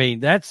 I mean,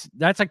 that's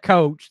a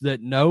coach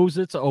that knows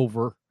it's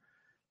over,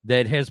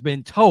 that has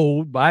been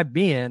told by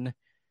Ben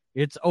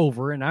it's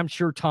over. And I'm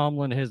sure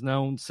Tomlin has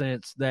known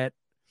since that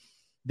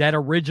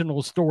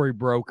original story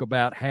broke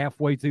about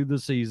halfway through the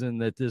season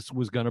that this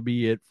was going to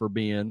be it for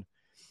Ben.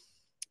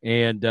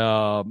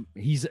 And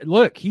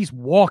he's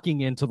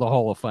walking into the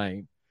Hall of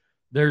Fame.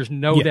 There's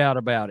no doubt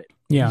about it.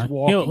 Yeah,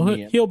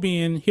 he'll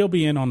be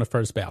in on the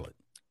first ballot.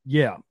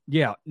 Yeah.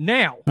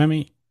 Now,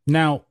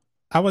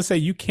 I would say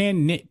you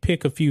can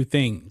nitpick a few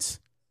things.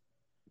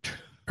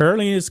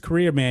 Early in his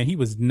career, man, he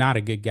was not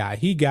a good guy.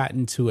 He got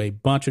into a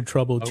bunch of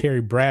trouble. Oh.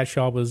 Terry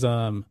Bradshaw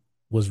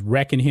was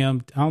wrecking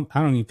him. I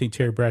don't even think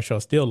Terry Bradshaw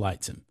still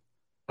likes him.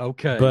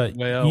 Okay, but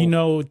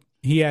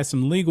he had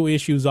some legal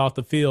issues off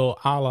the field,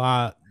 a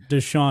la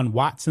Deshaun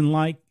Watson,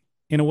 like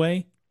in a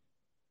way.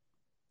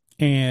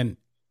 And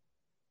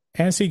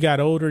as he got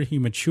older, he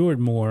matured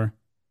more,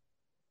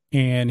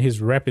 and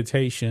his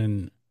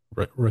reputation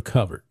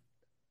recovered.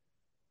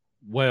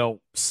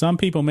 Well, some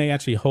people may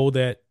actually hold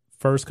that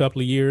first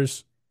couple of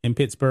years in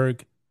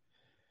Pittsburgh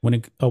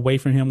away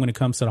from him when it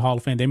comes to the Hall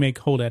of Fame. They may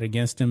hold that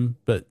against him,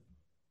 but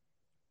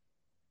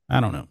I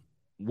don't know.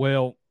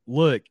 Well,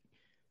 look,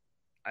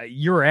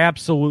 you're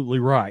absolutely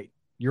right.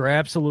 You're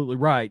absolutely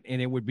right,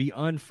 and it would be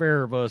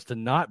unfair of us to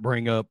not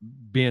bring up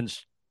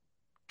Ben's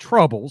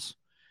troubles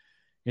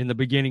in the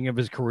beginning of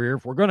his career.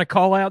 If we're going to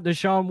call out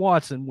Deshaun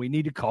Watson, we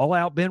need to call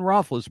out Ben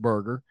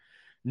Roethlisberger.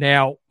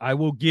 Now, I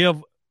will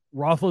give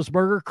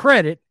Roethlisberger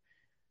credit.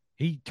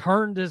 He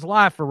turned his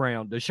life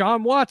around.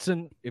 Deshaun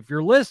Watson, if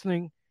you're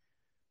listening,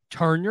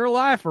 turn your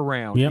life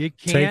around. Yep. It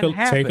can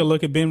happen. Take a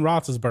look at Ben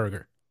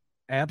Roethlisberger.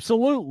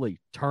 Absolutely.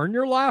 Turn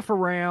your life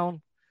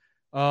around.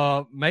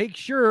 Make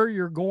sure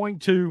you're going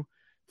to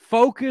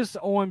focus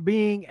on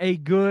being a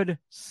good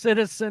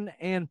citizen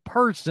and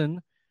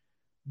person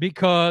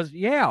because,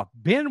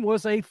 Ben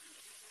was a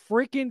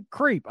freaking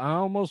creep. I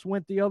almost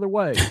went the other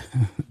way.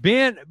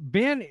 Ben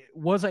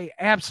was a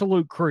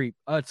absolute creep,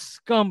 a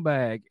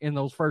scumbag in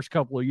those first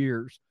couple of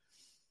years.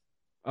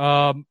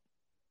 But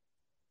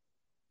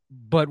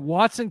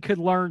Watson could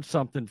learn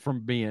something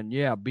from Ben.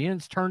 Yeah,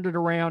 Ben's turned it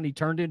around. He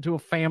turned into a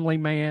family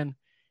man.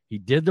 He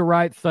did the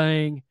right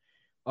thing.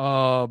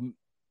 So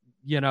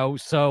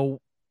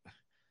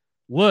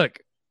look,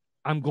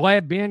 I'm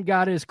glad Ben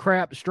got his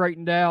crap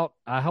straightened out.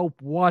 I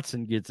hope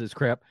Watson gets his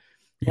crap.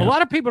 Yeah. A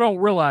lot of people don't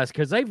realize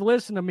because they've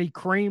listened to me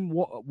cream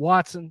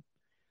Watson.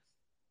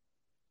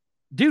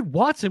 Dude,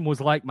 Watson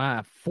was like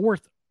my third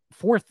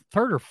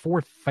or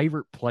fourth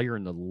favorite player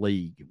in the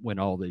league when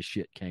all this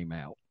shit came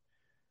out.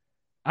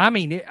 I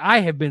mean, I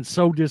have been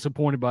so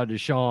disappointed by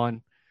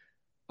Deshaun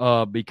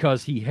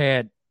because he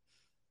had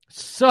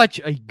such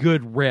a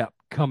good rep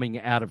coming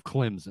out of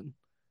Clemson.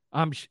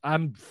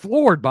 I'm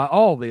floored by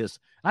all this.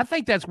 I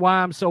think that's why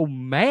I'm so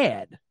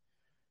mad,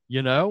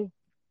 by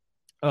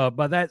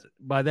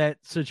that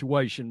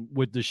situation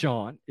with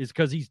Deshaun, is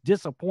because he's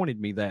disappointed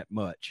me that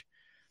much.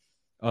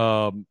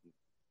 It's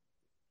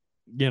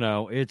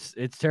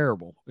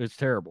terrible. It's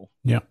terrible.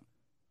 Yeah.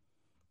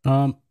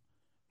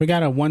 We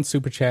got one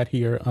super chat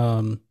here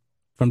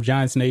from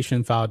Giants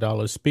Nation,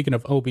 $5. Speaking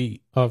of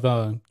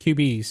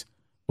QBs,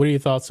 what are your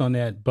thoughts on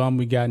that bum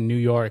we got in New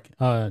York?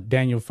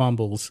 Daniel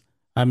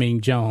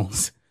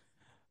Jones.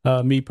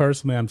 Me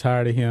personally, I'm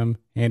tired of him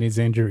and his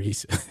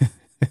injuries.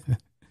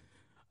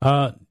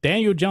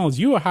 Daniel Jones,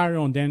 you were higher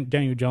on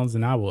Daniel Jones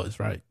than I was,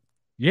 right?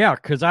 Yeah,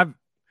 because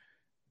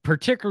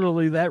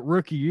particularly that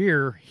rookie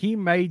year, he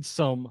made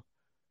some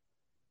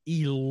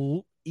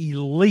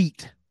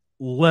elite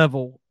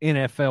level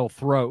NFL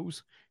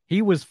throws.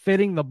 He was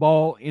fitting the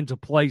ball into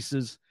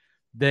places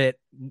that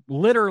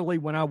literally,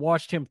 when I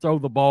watched him throw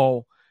the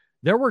ball,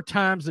 there were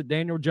times that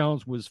Daniel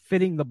Jones was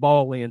fitting the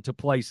ball into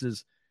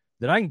places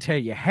that I can tell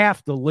you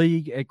half the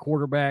league at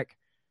quarterback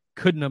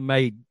couldn't have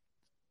made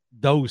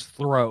those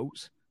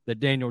throws that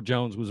Daniel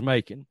Jones was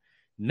making.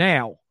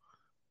 Now,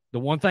 the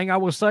one thing I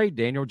will say,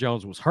 Daniel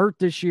Jones was hurt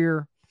this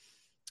year.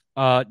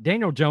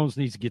 Daniel Jones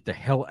needs to get the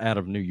hell out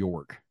of New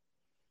York.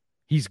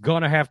 He's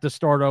going to have to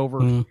start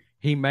over.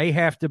 He may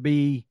have to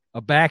be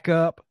a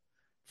backup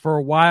for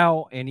a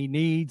while, and he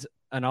needs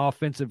an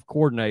offensive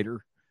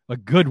coordinator, a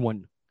good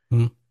one.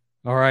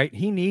 All right.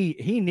 He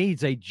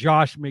needs a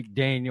Josh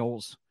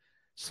McDaniels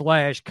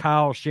 /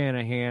 Kyle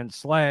Shanahan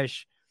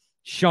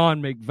 /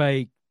 Sean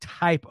McVay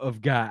type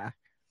of guy.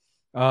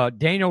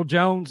 Daniel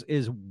Jones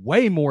is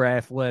way more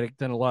athletic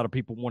than a lot of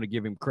people want to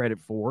give him credit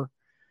for.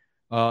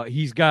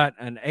 He's got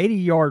an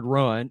 80-yard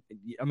run.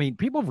 I mean,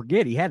 people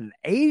forget he had an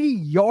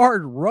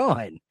 80-yard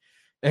run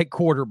at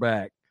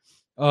quarterback.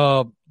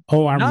 I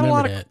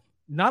remember that.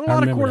 Not a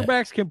lot of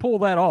quarterbacks can pull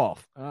that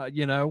off,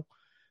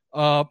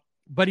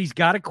 but he's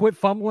got to quit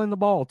fumbling the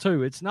ball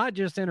too. It's not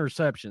just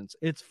interceptions;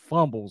 it's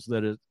fumbles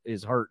that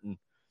is hurting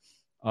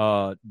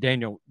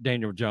Daniel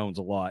Jones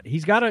a lot.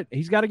 He's got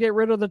to get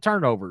rid of the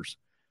turnovers.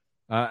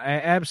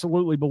 I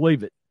absolutely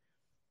believe it.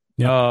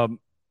 Yep.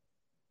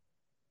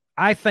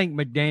 I think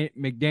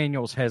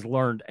McDaniels has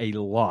learned a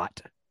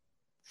lot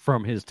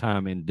from his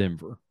time in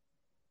Denver.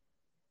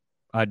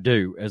 I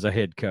do, as a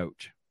head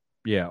coach.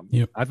 Yeah.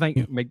 Yep. I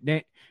think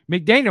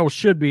McDaniels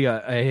should be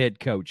a head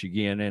coach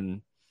again,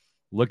 and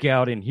look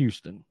out in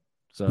Houston.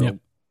 So, yep.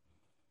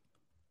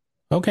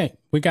 Okay,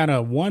 we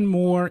got one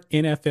more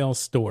NFL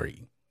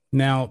story.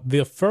 Now,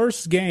 the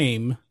first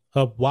game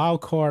of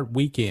Wild Card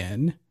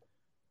Weekend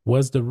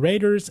was the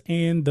Raiders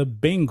and the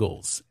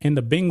Bengals. And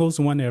the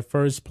Bengals won their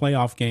first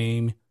playoff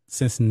game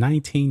since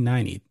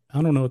 1990.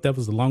 I don't know if that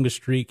was the longest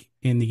streak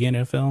in the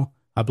NFL.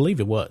 I believe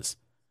it was.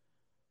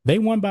 They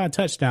won by a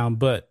touchdown,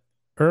 but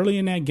early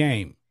in that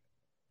game,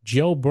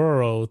 Joe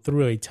Burrow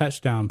threw a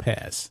touchdown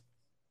pass.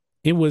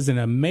 It was an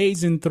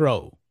amazing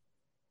throw.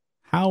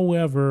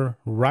 However,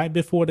 right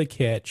before the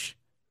catch,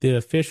 the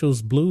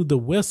officials blew the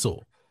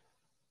whistle.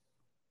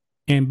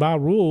 And by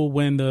rule,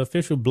 when the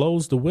official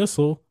blows the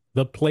whistle,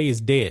 the play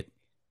is dead.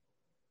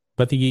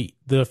 But the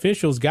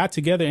officials got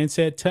together and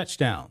said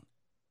touchdown.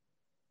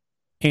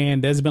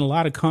 And there's been a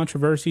lot of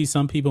controversy.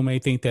 Some people may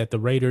think that the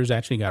Raiders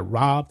actually got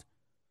robbed.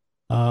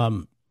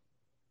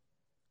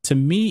 To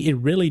me, it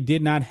really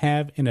did not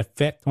have an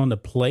effect on the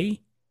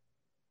play.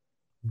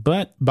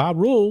 But by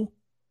rule,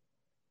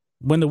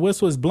 when the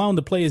whistle is blown,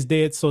 the play is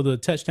dead. So the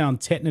touchdown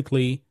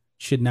technically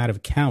should not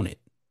have counted.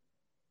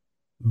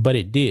 But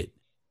it did.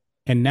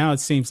 And now it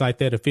seems like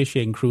that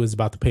officiating crew is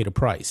about to pay the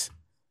price.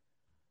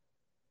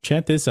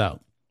 Check this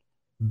out.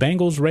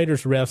 Bengals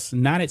Raiders refs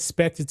not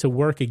expected to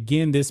work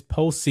again this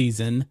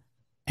postseason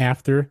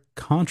after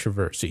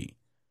controversy.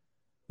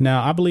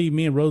 Now, I believe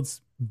me and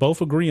Rhodes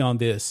both agree on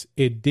this.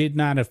 It did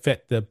not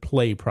affect the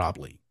play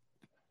probably.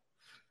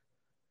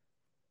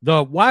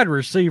 The wide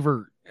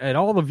receiver, at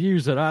all the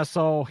views that I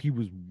saw, he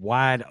was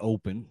wide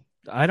open.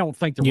 I don't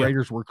think the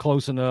Raiders were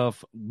close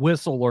enough,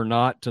 whistle or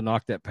not, to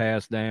knock that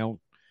pass down.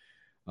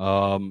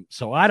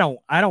 So I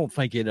don't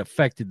think it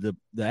affected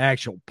the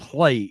actual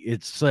play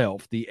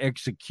itself, the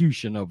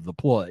execution of the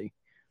play.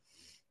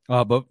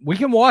 But we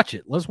can watch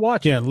it. Let's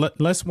watch it. Yeah,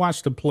 let's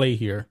watch the play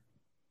here.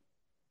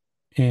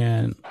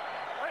 And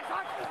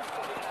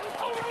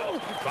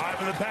 5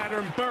 in the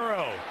pattern,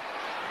 Burrow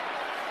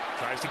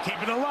tries to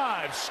keep it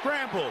alive,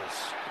 scrambles,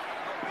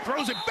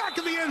 throws it back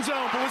in the end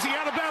zone, but was he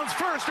out of bounds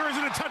first, or is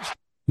it a touchdown?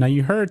 Now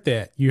you heard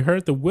that. You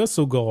heard the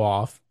whistle go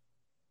off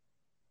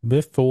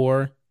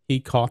before he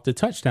caught the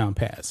touchdown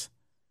pass.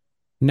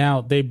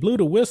 Now, they blew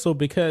the whistle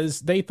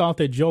because they thought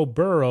that Joe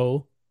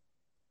Burrow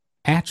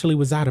actually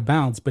was out of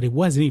bounds, but it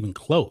wasn't even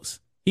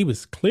close. He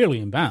was clearly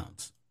in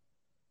bounds.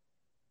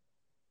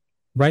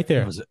 Right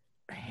there. It was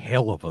a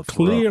hell of a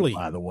throw, clearly,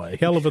 by the way.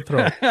 Hell of a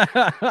throw.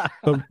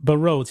 but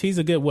Rhodes, he's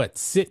a good,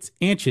 6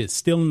 inches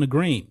still in the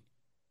green.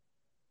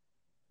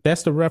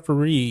 That's the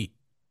referee.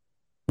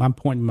 I'm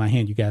pointing my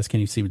hand. You guys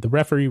can't even see me. The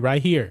referee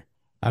right here.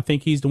 I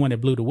think he's the one that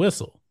blew the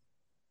whistle.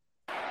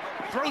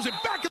 Throws it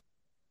back.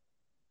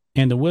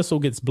 and the whistle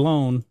gets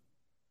blown.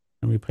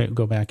 Let me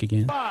go back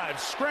again. 5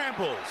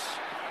 scrambles,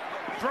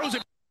 throws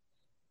it.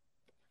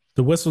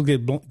 The whistle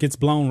gets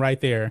blown right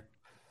there,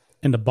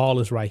 and the ball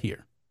is right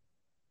here.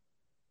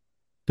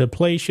 The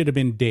play should have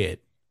been dead.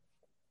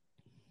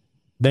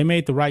 They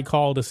made the right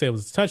call to say it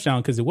was a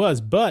touchdown because it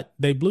was, but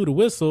they blew the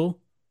whistle.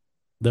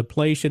 The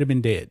play should have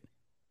been dead.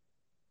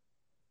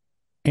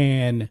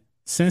 And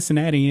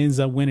Cincinnati ends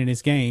up winning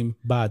this game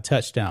by a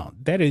touchdown.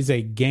 That is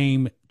a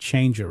game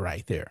changer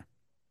right there.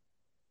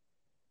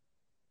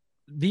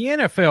 The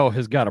NFL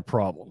has got a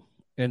problem,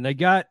 and they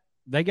got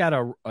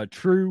a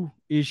true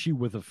issue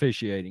with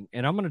officiating.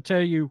 And I'm going to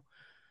tell you,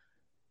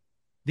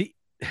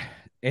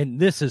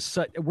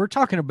 we're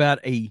talking about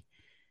a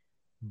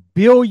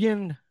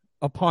billion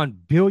upon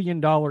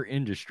 $billion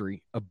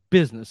industry, a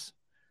business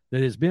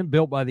that has been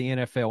built by the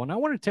NFL. And I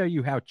want to tell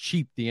you how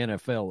cheap the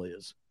NFL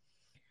is.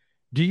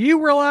 Do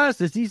you realize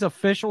that these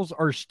officials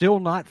are still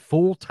not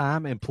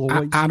full-time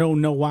employees? I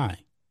don't know why.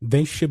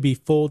 They should be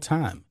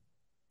full-time.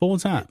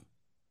 Full-time.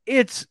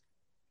 It's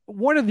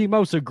one of the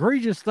most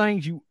egregious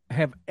things you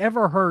have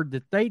ever heard,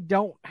 that they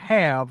don't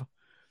have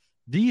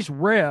these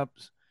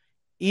reps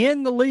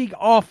in the league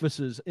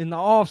offices in the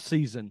off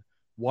season,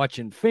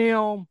 watching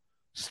film,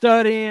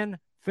 studying,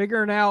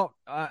 figuring out,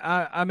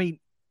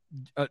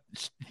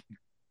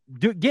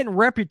 getting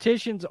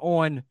repetitions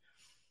on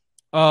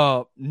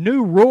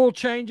new rule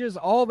changes,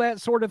 all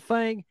that sort of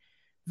thing.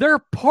 They're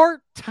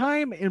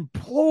part-time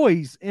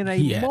employees in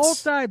a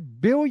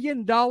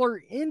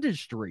multi-billion-dollar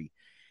industry.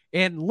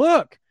 And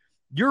look,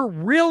 you're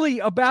really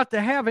about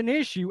to have an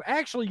issue.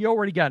 Actually, you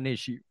already got an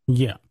issue.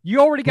 Yeah. You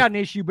already got an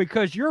issue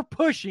because you're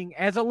pushing,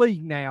 as a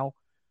league now,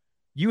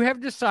 you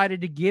have decided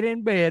to get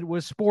in bed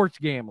with sports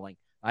gambling.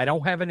 I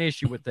don't have an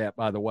issue with that,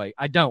 by the way.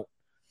 I don't.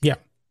 Yeah.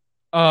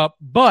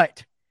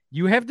 But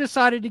you have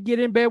decided to get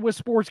in bed with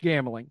sports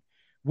gambling,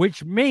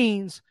 which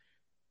means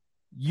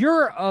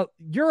your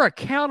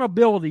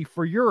accountability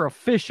for your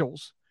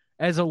officials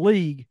as a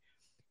league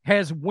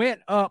has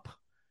went up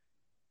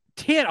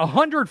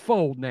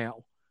 100-fold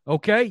now.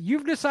 Okay,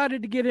 you've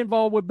decided to get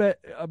involved with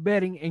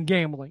betting and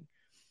gambling.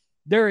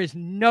 There is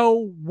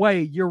no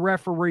way your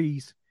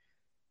referees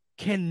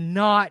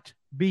cannot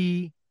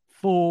be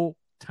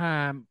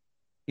full-time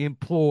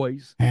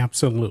employees.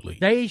 Absolutely.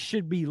 They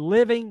should be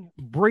living,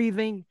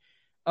 breathing.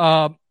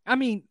 Who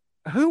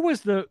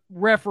was the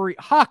referee?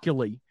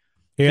 Hockley.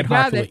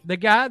 The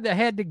guy that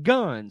had the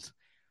guns.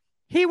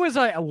 He was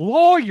a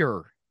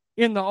lawyer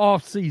in the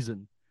off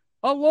season.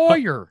 A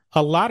lawyer.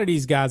 A lot of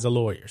these guys are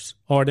lawyers,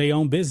 or they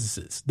own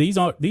businesses. These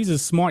are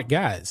smart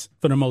guys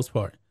for the most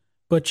part.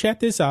 But check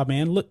this out,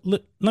 man. Look,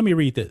 let me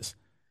read this.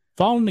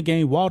 Following the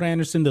game, Walt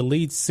Anderson, the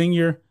lead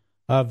senior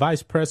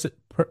vice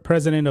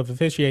president of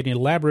officiating,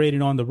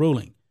 elaborated on the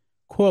ruling.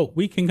 Quote,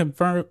 we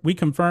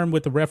confirm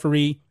with the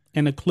referee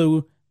and the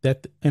clue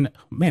that, I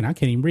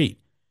can't even read.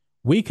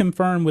 We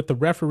confirm with the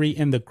referee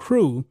and the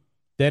crew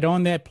that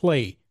on that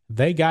play,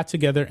 they got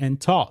together and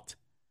talked.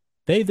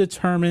 They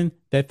determined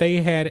that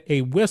they had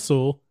a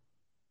whistle,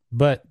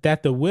 but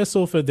that the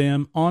whistle for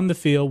them on the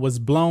field was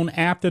blown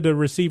after the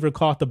receiver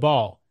caught the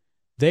ball.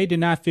 They did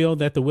not feel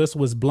that the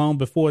whistle was blown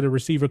before the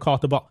receiver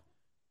caught the ball.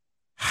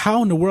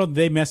 How in the world did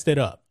they mess that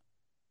up?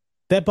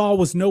 That ball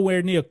was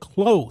nowhere near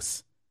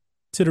close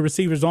to the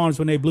receiver's arms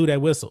when they blew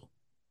that whistle.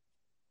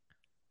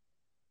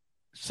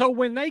 So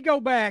when they go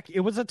back,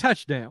 it was a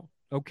touchdown,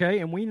 okay?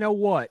 And we know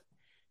what?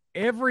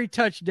 Every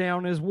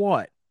touchdown is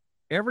what?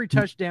 Every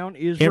touchdown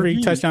is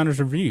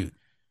reviewed.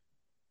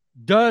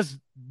 Does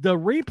the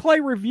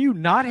replay review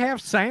not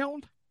have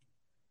sound?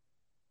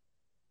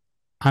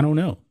 I don't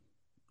know.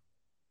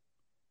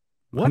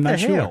 What the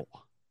hell?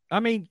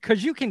 Sure.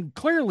 Because you can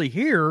clearly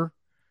hear.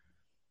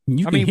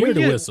 You can hear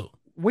the whistle.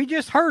 We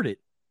just heard it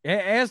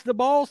as the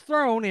ball's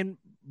thrown, and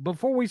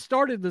before we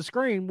started the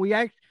stream, we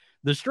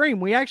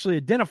actually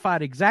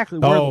identified exactly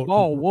where the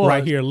ball was.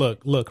 Right here,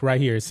 look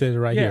right here. It says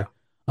right here.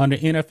 Under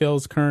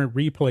NFL's current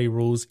replay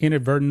rules,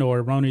 inadvertent or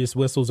erroneous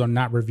whistles are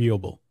not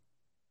reviewable.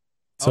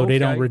 So they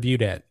don't review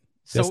that.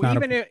 That's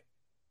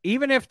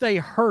even if they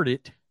heard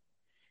it,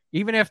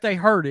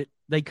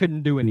 they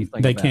couldn't do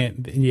anything. They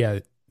can't. Yeah,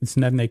 it's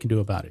nothing they can do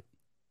about it.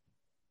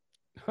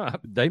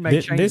 They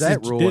may change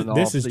that rule in the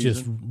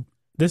offseason.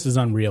 This is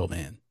unreal,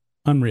 man.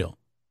 Unreal.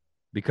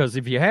 Because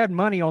if you had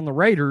money on the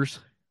Raiders,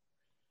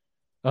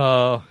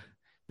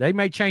 they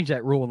may change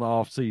that rule in the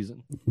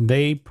offseason.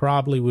 They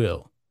probably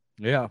will.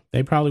 Yeah.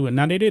 They probably would.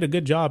 Now, they did a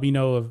good job,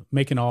 of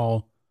making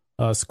all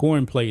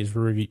scoring plays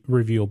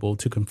reviewable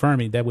to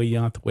confirm it. That way you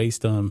don't have to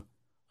waste a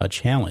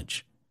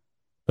challenge.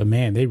 But,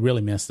 man, they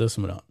really messed this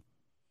one up.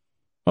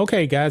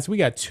 Okay, guys, we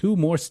got 2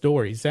 more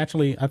stories.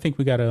 Actually, I think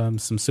we got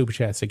some super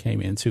chats that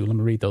came in, too. Let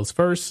me read those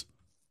first.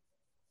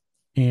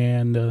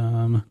 And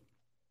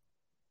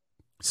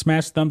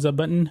smash the thumbs up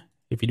button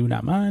if you do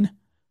not mind.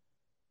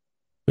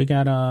 We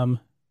got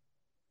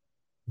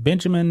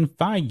Benjamin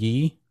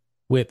Feige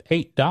with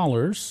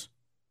 $8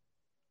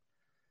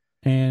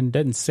 and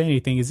doesn't say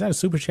anything. Is that a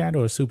super chat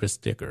or a super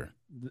sticker?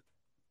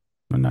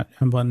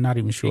 I'm not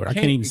even sure. I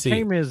can't even see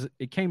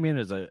it came in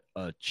as a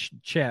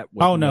chat.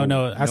 With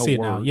no. I see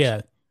it now.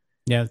 Yeah.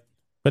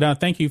 But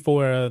thank you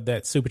for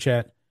that super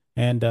chat.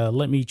 And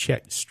let me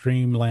check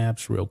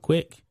Streamlabs real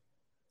quick.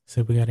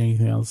 See if we got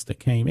anything else that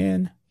came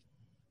in.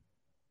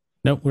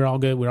 Nope, we're all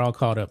good. We're all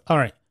caught up. All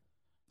right.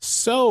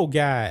 So,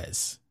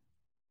 guys,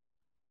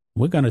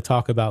 we're going to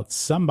talk about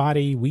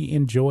somebody we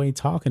enjoy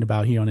talking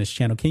about here on this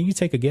channel. Can you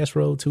take a guess,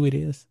 Rhodes, who it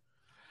is?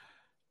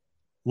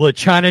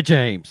 LaChina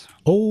James.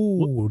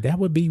 Oh, that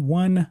would be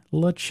one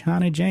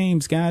LaChina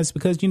James, guys,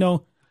 because,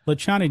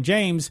 LaChina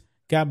James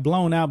got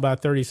blown out by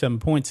 37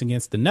 points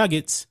against the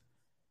Nuggets,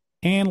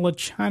 and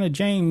LaChina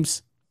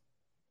James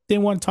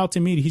didn't want to talk to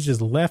me. He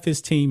just left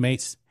his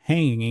teammates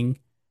hanging,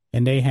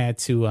 and they had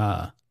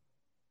to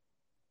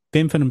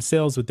fend for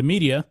themselves with the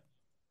media.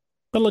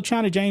 But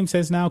LaChina James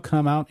has now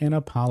come out and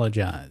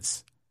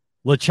apologized.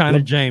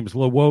 LaChina James,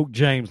 LaWoke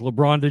James,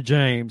 LeBron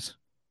James.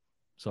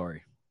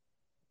 Sorry.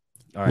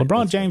 All right,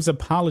 LeBron James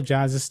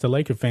apologizes to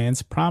Laker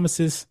fans,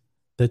 promises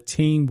the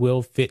team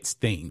will fix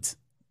things.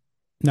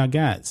 Now,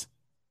 guys,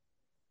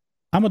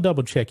 I'm gonna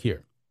double check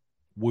here.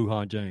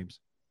 Wuhan James.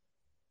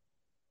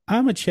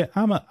 I'm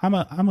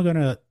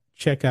gonna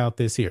check out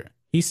this here.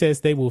 He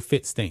says they will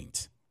fix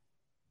things.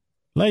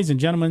 Ladies and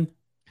gentlemen,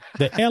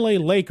 the LA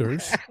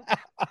Lakers,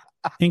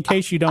 in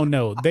case you don't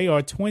know, they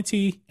are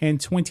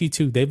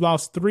 20-22. They've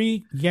lost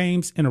 3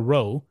 games in a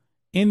row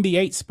in the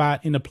 8th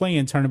spot in the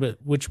play-in tournament,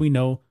 which we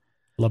know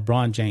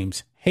LeBron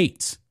James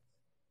hates.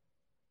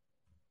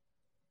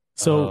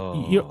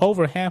 So you're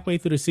over halfway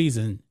through the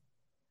season,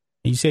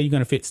 and you say you're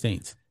going to fix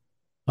things.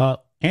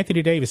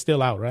 Anthony Davis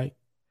still out, right?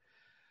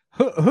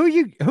 Who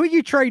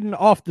you trading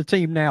off the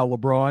team now,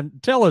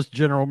 LeBron? Tell us,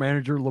 General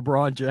Manager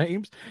LeBron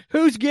James.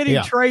 Who's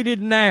getting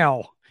traded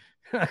now?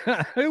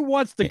 Who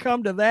wants to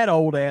come to that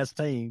old ass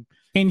team?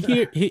 And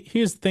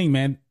here's the thing,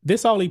 man.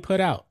 This all he put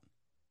out.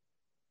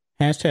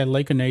 Hashtag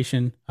Laker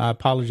Nation. I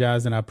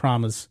apologize and I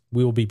promise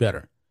we will be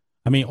better.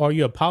 I mean, are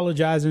you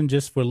apologizing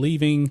just for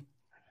leaving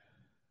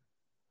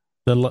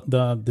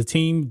the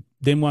team?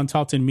 Didn't want to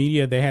talk to the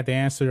media. They had to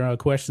answer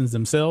questions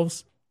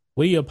themselves.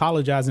 What are you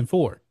apologizing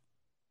for?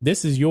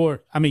 This is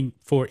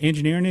for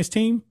engineering this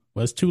team.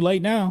 Well, it's too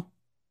late now.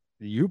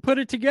 You put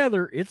it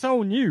together. It's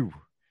on you.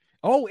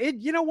 Oh,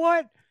 you know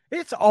what?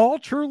 It's all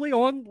truly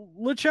on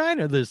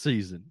LaChina this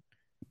season.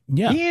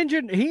 Yeah. He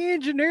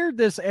engineered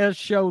this S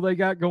show they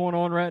got going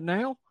on right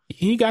now.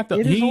 He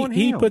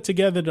put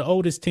together the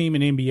oldest team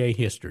in NBA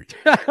history.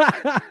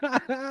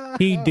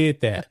 He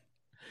did that.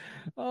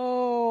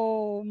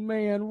 Oh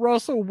man,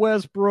 Russell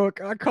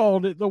Westbrook, I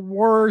called it the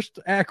worst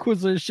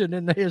acquisition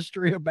in the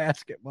history of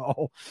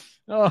basketball.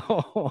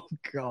 Oh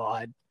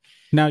God.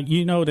 Now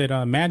you know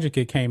that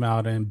Magic came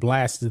out and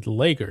blasted the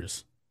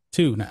Lakers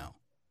too now.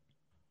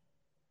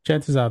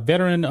 Check this out.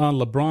 Veteran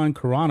LeBron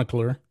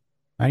chronicler.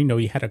 I didn't know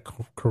he had a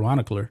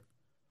chronicler.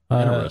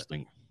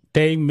 Interesting.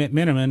 Dave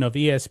McMenamin of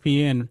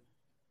ESPN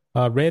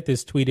read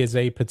this tweet as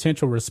a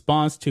potential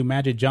response to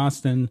Magic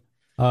Johnson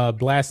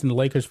blasting the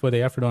Lakers for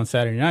their effort on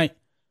Saturday night.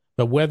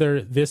 But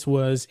whether this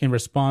was in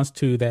response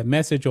to that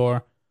message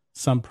or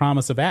some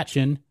promise of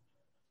action,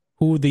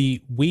 who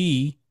the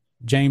we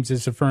James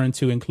is referring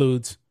to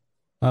includes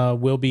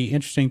will be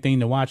interesting thing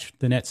to watch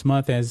the next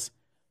month as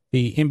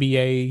the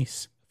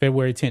NBA's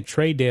February 10th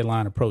trade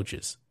deadline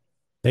approaches.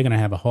 They're going to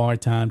have a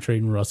hard time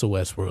trading Russell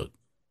Westbrook.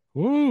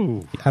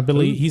 Ooh. I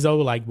believe he's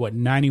over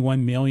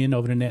 $91 million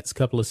over the next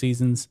couple of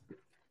seasons.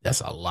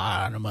 That's a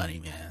lot of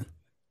money, man.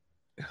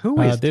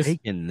 Who is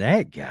taking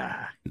that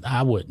guy?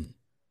 I wouldn't.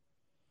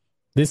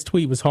 This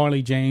tweet was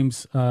Harley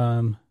James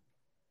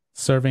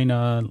serving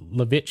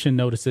eviction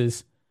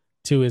notices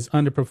to his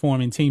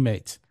underperforming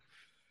teammates.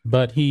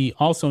 But he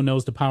also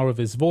knows the power of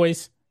his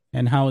voice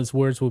and how his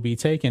words will be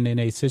taken in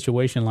a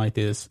situation like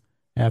this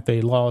after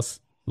a loss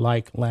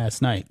like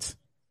last night's.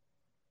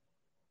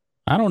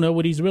 I don't know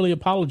what he's really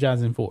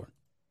apologizing for.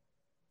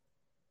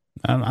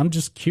 I'm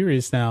just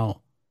curious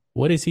now.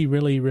 What is he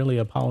really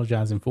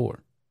apologizing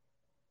for?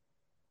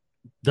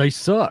 They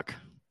suck.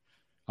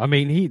 I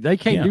mean, they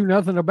can't do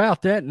nothing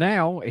about that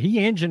now.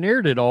 He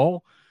engineered it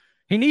all.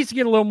 He needs to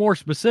get a little more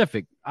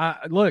specific.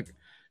 Look,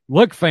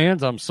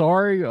 fans, I'm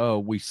sorry.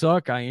 We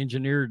suck. I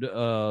engineered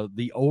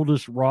the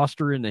oldest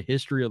roster in the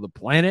history of the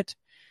planet.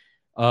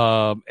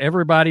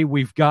 Everybody,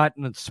 we've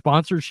gotten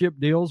sponsorship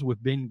deals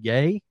with Ben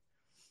Gay.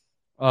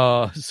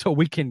 So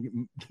we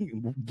can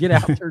get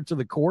out there to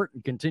the court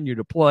and continue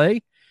to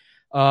play.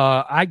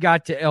 I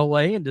got to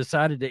LA and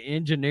decided to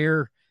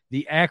engineer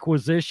the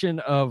acquisition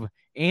of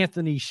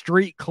Anthony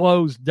Street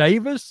Clothes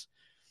Davis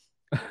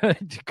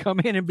to come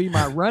in and be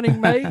my running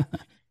mate.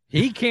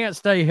 He can't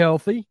stay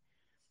healthy.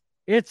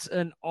 It's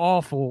an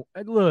awful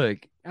look.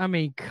 I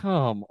mean,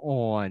 come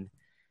on.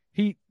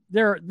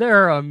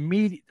 They're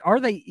a are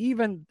they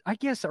even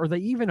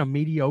a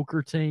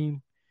mediocre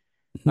team?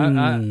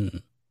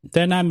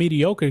 They're not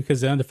mediocre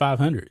because they're under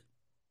 500.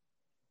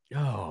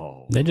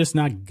 Oh, they're just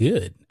not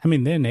good. I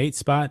mean, they're in the 8th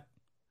spot,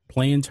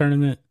 playing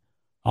tournament,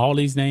 all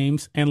these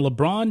names. And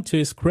LeBron, to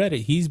his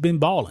credit, he's been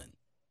balling.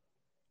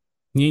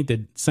 He ain't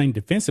the same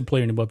defensive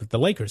player anymore, but the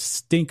Lakers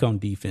stink on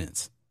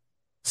defense.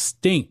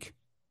 Stink.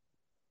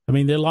 I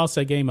mean, they lost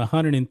that game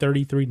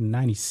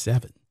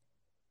 133-97.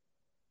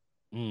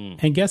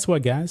 And guess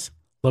what, guys?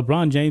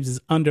 LeBron James is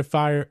under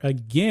fire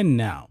again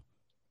now.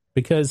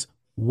 Because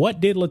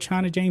what did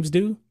LeBron James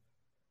do?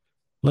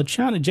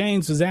 LeBron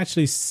James was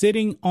actually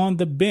sitting on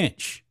the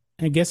bench.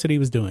 And guess what he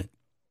was doing?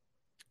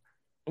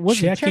 Was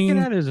he checking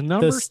out his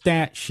numbers? The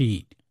stat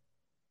sheet.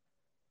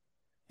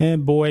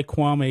 And boy,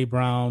 Kwame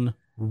Brown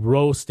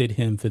roasted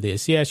him for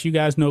this. Yes, you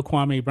guys know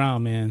Kwame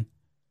Brown, man.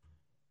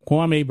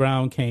 Kwame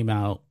Brown came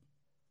out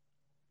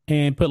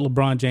and put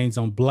LeBron James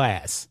on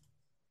blast.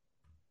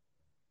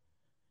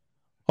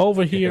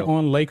 Over here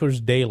on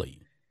Lakers Daily,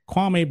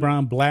 Kwame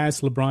Brown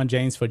blasts LeBron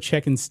James for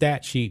checking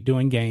stat sheet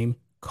during game.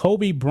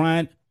 Kobe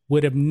Bryant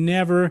would have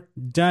never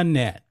done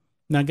that.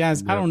 Now,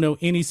 guys, I don't know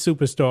any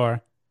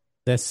superstar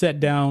that sat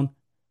down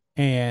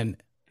and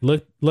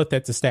looked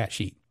at the stat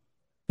sheet.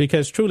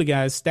 Because truly,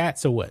 guys,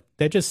 stats are what?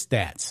 They're just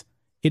stats.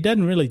 It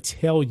doesn't really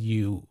tell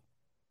you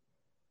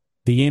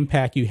the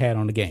impact you had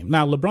on the game.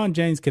 Now, LeBron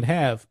James could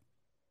have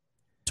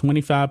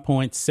 25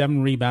 points,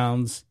 7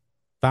 rebounds,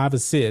 5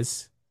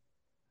 assists,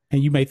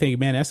 and you may think,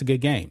 man, that's a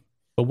good game.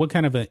 But what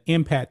kind of an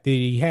impact did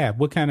he have?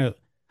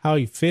 How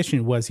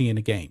efficient was he in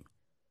the game?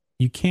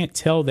 You can't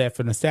tell that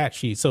from the stat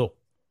sheet. So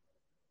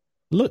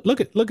look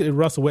at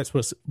Russell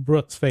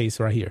Westbrook's face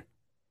right here.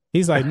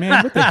 He's like,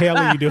 man, what the hell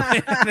are you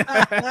doing?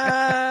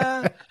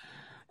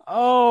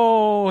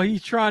 Oh,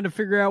 he's trying to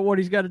figure out what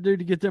he's got to do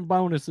to get them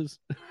bonuses.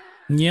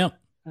 Yep,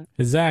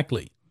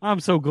 exactly. I'm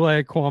so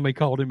glad Kwame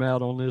called him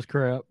out on this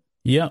crap.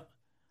 Yep.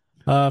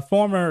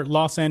 Former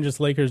Los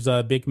Angeles Lakers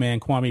big man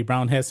Kwame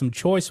Brown has some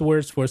choice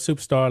words for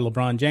superstar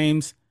LeBron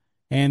James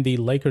and the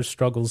Lakers'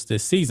 struggles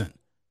this season.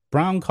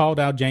 Brown called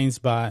out James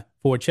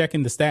for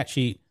checking the stat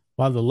sheet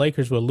while the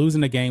Lakers were losing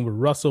the game with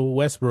Russell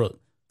Westbrook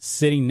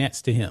sitting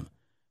next to him.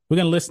 We're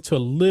going to listen to a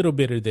little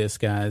bit of this,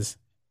 guys,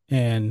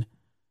 and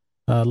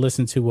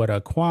listen to what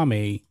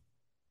Kwame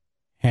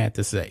had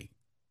to say.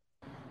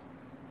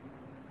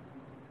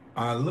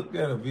 I looked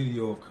at a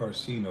video of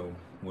Carcino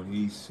when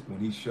he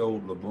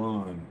showed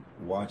LeBron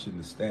watching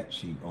the stat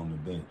sheet on the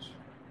bench,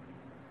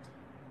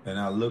 and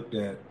I looked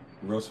at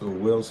Russell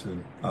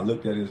Wilson. I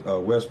looked at his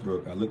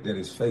Westbrook. I looked at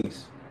his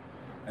face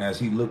as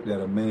he looked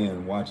at a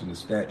man watching the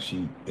stat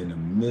sheet in the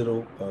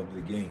middle of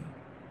the game.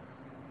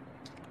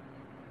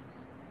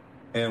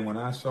 And when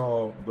I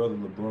saw Brother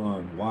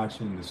LeBron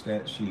watching the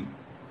stat sheet,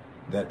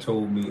 that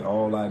told me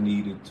all I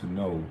needed to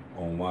know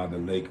on why the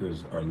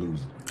Lakers are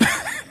losing.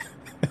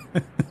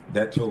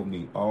 That told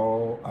me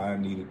all I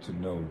needed to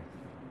know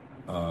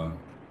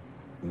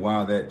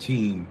why that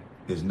team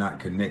is not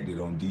connected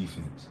on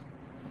defense.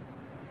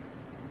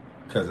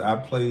 Because I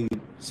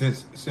played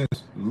since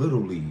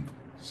Little League,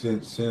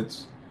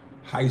 since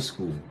high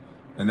school,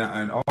 and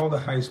all the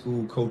high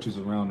school coaches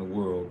around the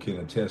world can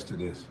attest to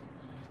this.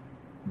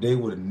 They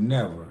would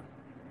never,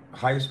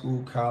 high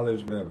school,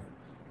 college, whatever,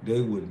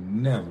 they would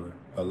never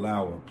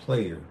allow a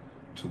player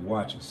to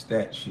watch a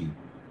stat sheet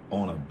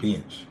on a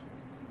bench,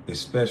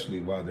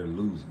 especially while they're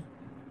losing.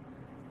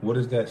 What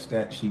is that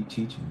stat sheet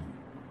teaching you?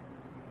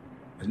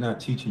 It's not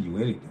teaching you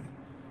anything.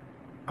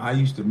 I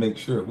used to make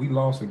sure if we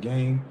lost a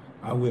game,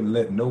 I wouldn't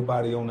let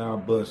nobody on our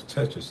bus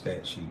touch a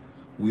stat sheet.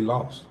 We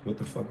lost. What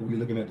the fuck are we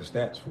looking at the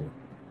stats for?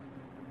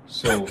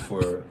 So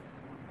for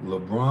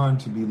LeBron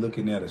to be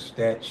looking at a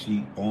stat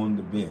sheet on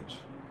the bench,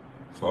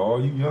 for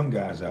all you young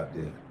guys out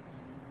there,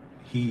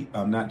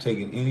 I'm not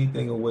taking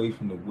anything away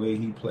from the way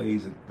he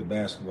plays the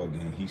basketball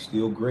game. He's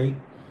still great.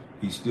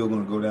 He's still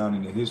going to go down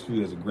in the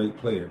history as a great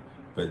player.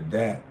 But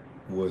that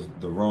was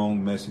the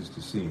wrong message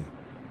to send.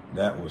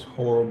 That was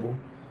horrible.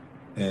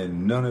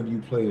 And none of you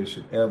players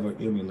should ever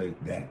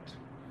emulate that.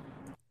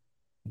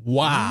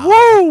 Wow.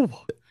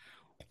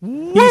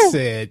 Woo! He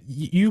said,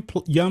 you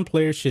young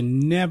players should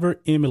never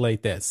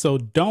emulate that. So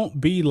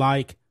don't be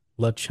like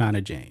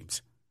LeBron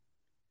James.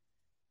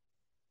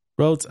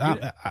 Rhodes,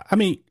 I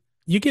mean,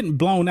 you're getting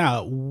blown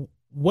out.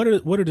 What do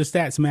the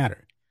stats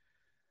matter?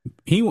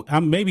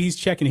 Maybe he's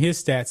checking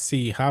his stats to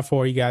see how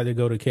far he got to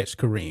go to catch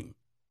Kareem.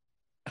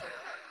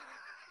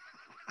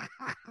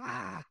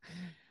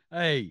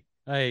 Hey,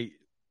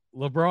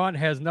 LeBron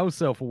has no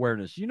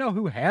self-awareness. You know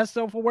who has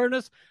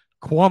self-awareness?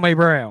 Kwame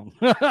Brown.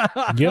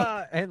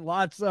 Yep. And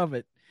lots of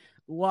it.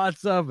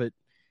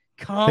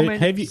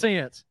 Common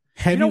sense.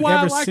 Have you know you why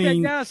I ever like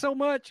seen that guy so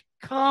much?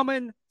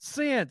 Common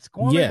sense.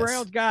 Kwame Yes.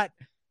 Brown's got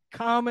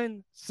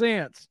common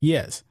sense.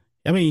 Yes.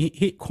 I mean,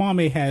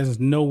 Kwame has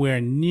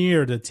nowhere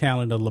near the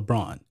talent of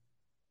LeBron,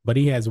 but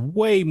he has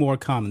way more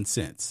common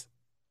sense.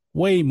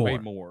 Way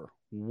more.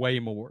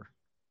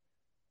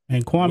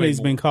 And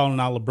Kwame's been calling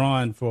out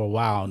LeBron for a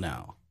while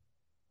now.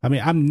 I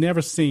mean, I've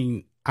never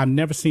seen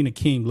a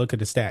king look at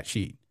the stat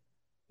sheet.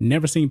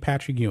 Never seen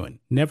Patrick Ewing.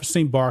 Never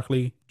seen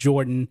Barkley,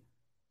 Jordan.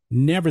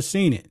 Never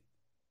seen it.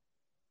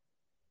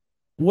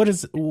 What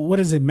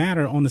does it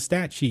matter on the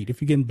stat sheet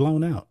if you're getting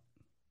blown out?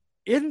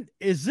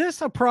 Is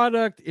this a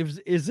product?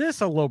 Is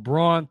this a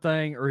LeBron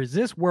thing, or is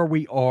this where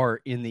we are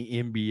in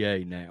the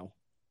NBA now?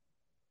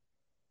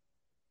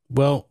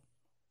 Well,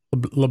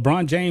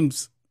 LeBron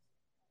James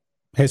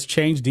has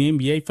changed the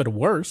NBA for the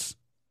worse.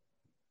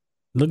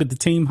 Look at the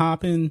team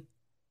hopping,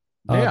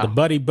 the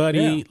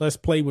buddy, let's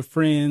play with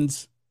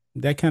friends,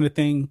 that kind of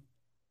thing.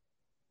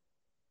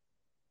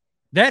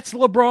 That's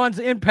LeBron's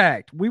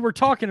impact. We were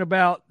talking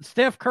about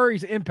Steph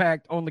Curry's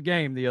impact on the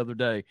game the other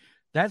day.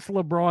 That's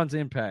LeBron's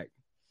impact.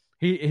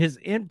 His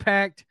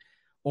impact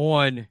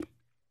on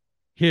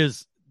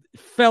his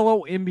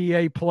fellow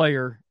NBA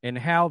player and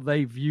how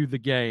they view the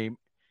game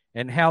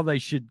and how they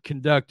should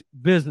conduct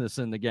business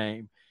in the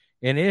game.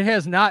 And it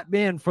has not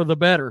been for the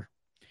better.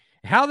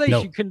 How they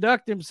should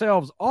conduct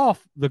themselves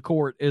off the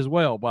court as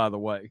well, by the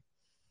way.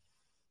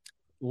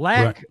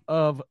 Lack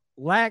of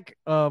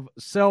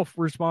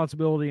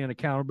self-responsibility and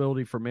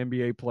accountability from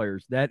NBA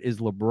players. That is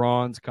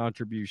LeBron's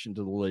contribution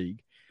to the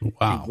league.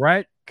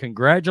 Wow.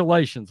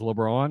 Congratulations,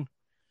 LeBron.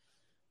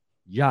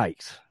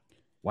 Yikes.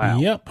 Wow.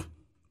 Yep.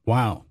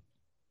 Wow.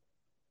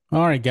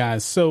 All right,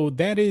 guys. So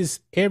that is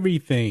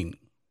everything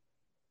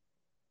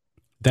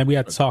that we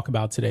have to talk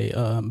about today.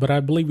 But I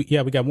believe,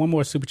 we got one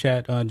more super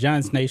chat.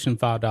 Giants Nation,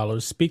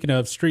 $5. Speaking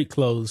of street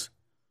clothes,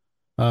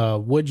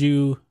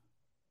 would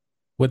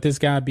this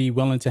guy be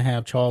willing to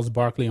have Charles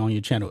Barkley on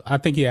your channel? I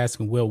think you're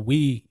asking, will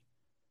we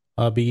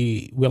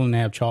be willing to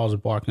have Charles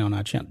Barkley on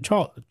our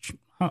channel?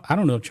 I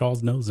don't know if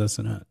Charles knows us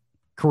or not.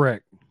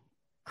 Correct.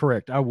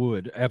 I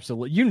would.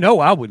 Absolutely.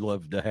 I would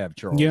love to have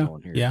Charles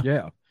on here.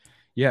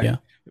 Yeah.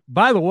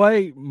 By the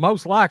way,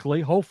 most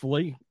likely,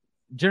 hopefully,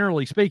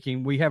 generally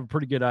speaking, we have a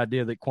pretty good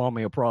idea that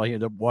Kwame will probably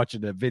end up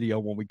watching that video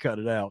when we cut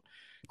it out.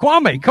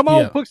 Kwame, come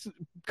on,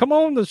 come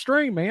on the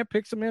stream, man.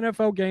 Pick some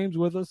NFL games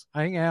with us.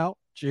 Hang out,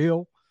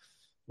 chill.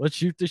 Let's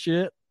shoot the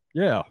shit.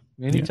 Yeah,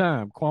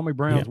 anytime. Yeah. Kwame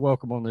Brown's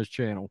welcome on this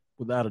channel,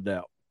 without a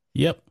doubt.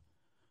 Yep.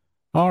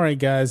 All right,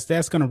 guys,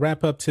 that's going to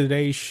wrap up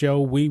today's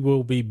show. We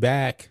will be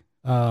back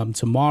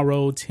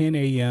tomorrow, 10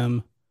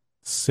 a.m.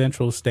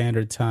 Central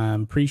Standard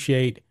Time.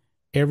 Appreciate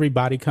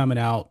everybody coming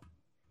out.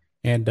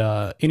 And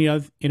any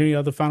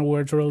other final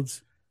words,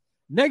 Rhodes?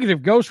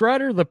 Negative, Ghost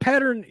Rider. The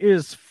pattern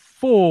is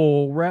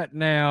full right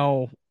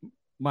now.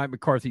 Mike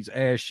McCarthy's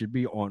ass should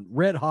be on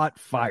red hot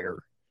fire.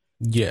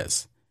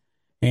 Yes.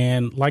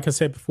 And like I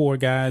said before,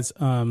 guys,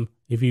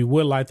 if you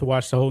would like to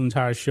watch the whole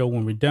entire show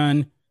when we're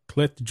done,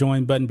 click the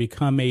join button,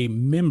 become a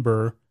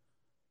member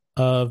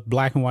of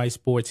Black and White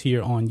Sports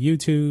here on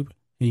YouTube,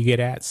 and you get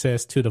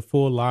access to the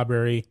full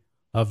library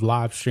of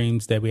live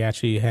streams that we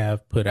actually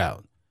have put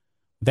out.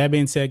 That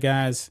being said,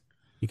 guys,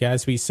 you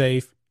guys be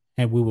safe,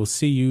 and we will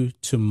see you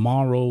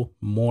tomorrow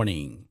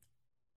morning.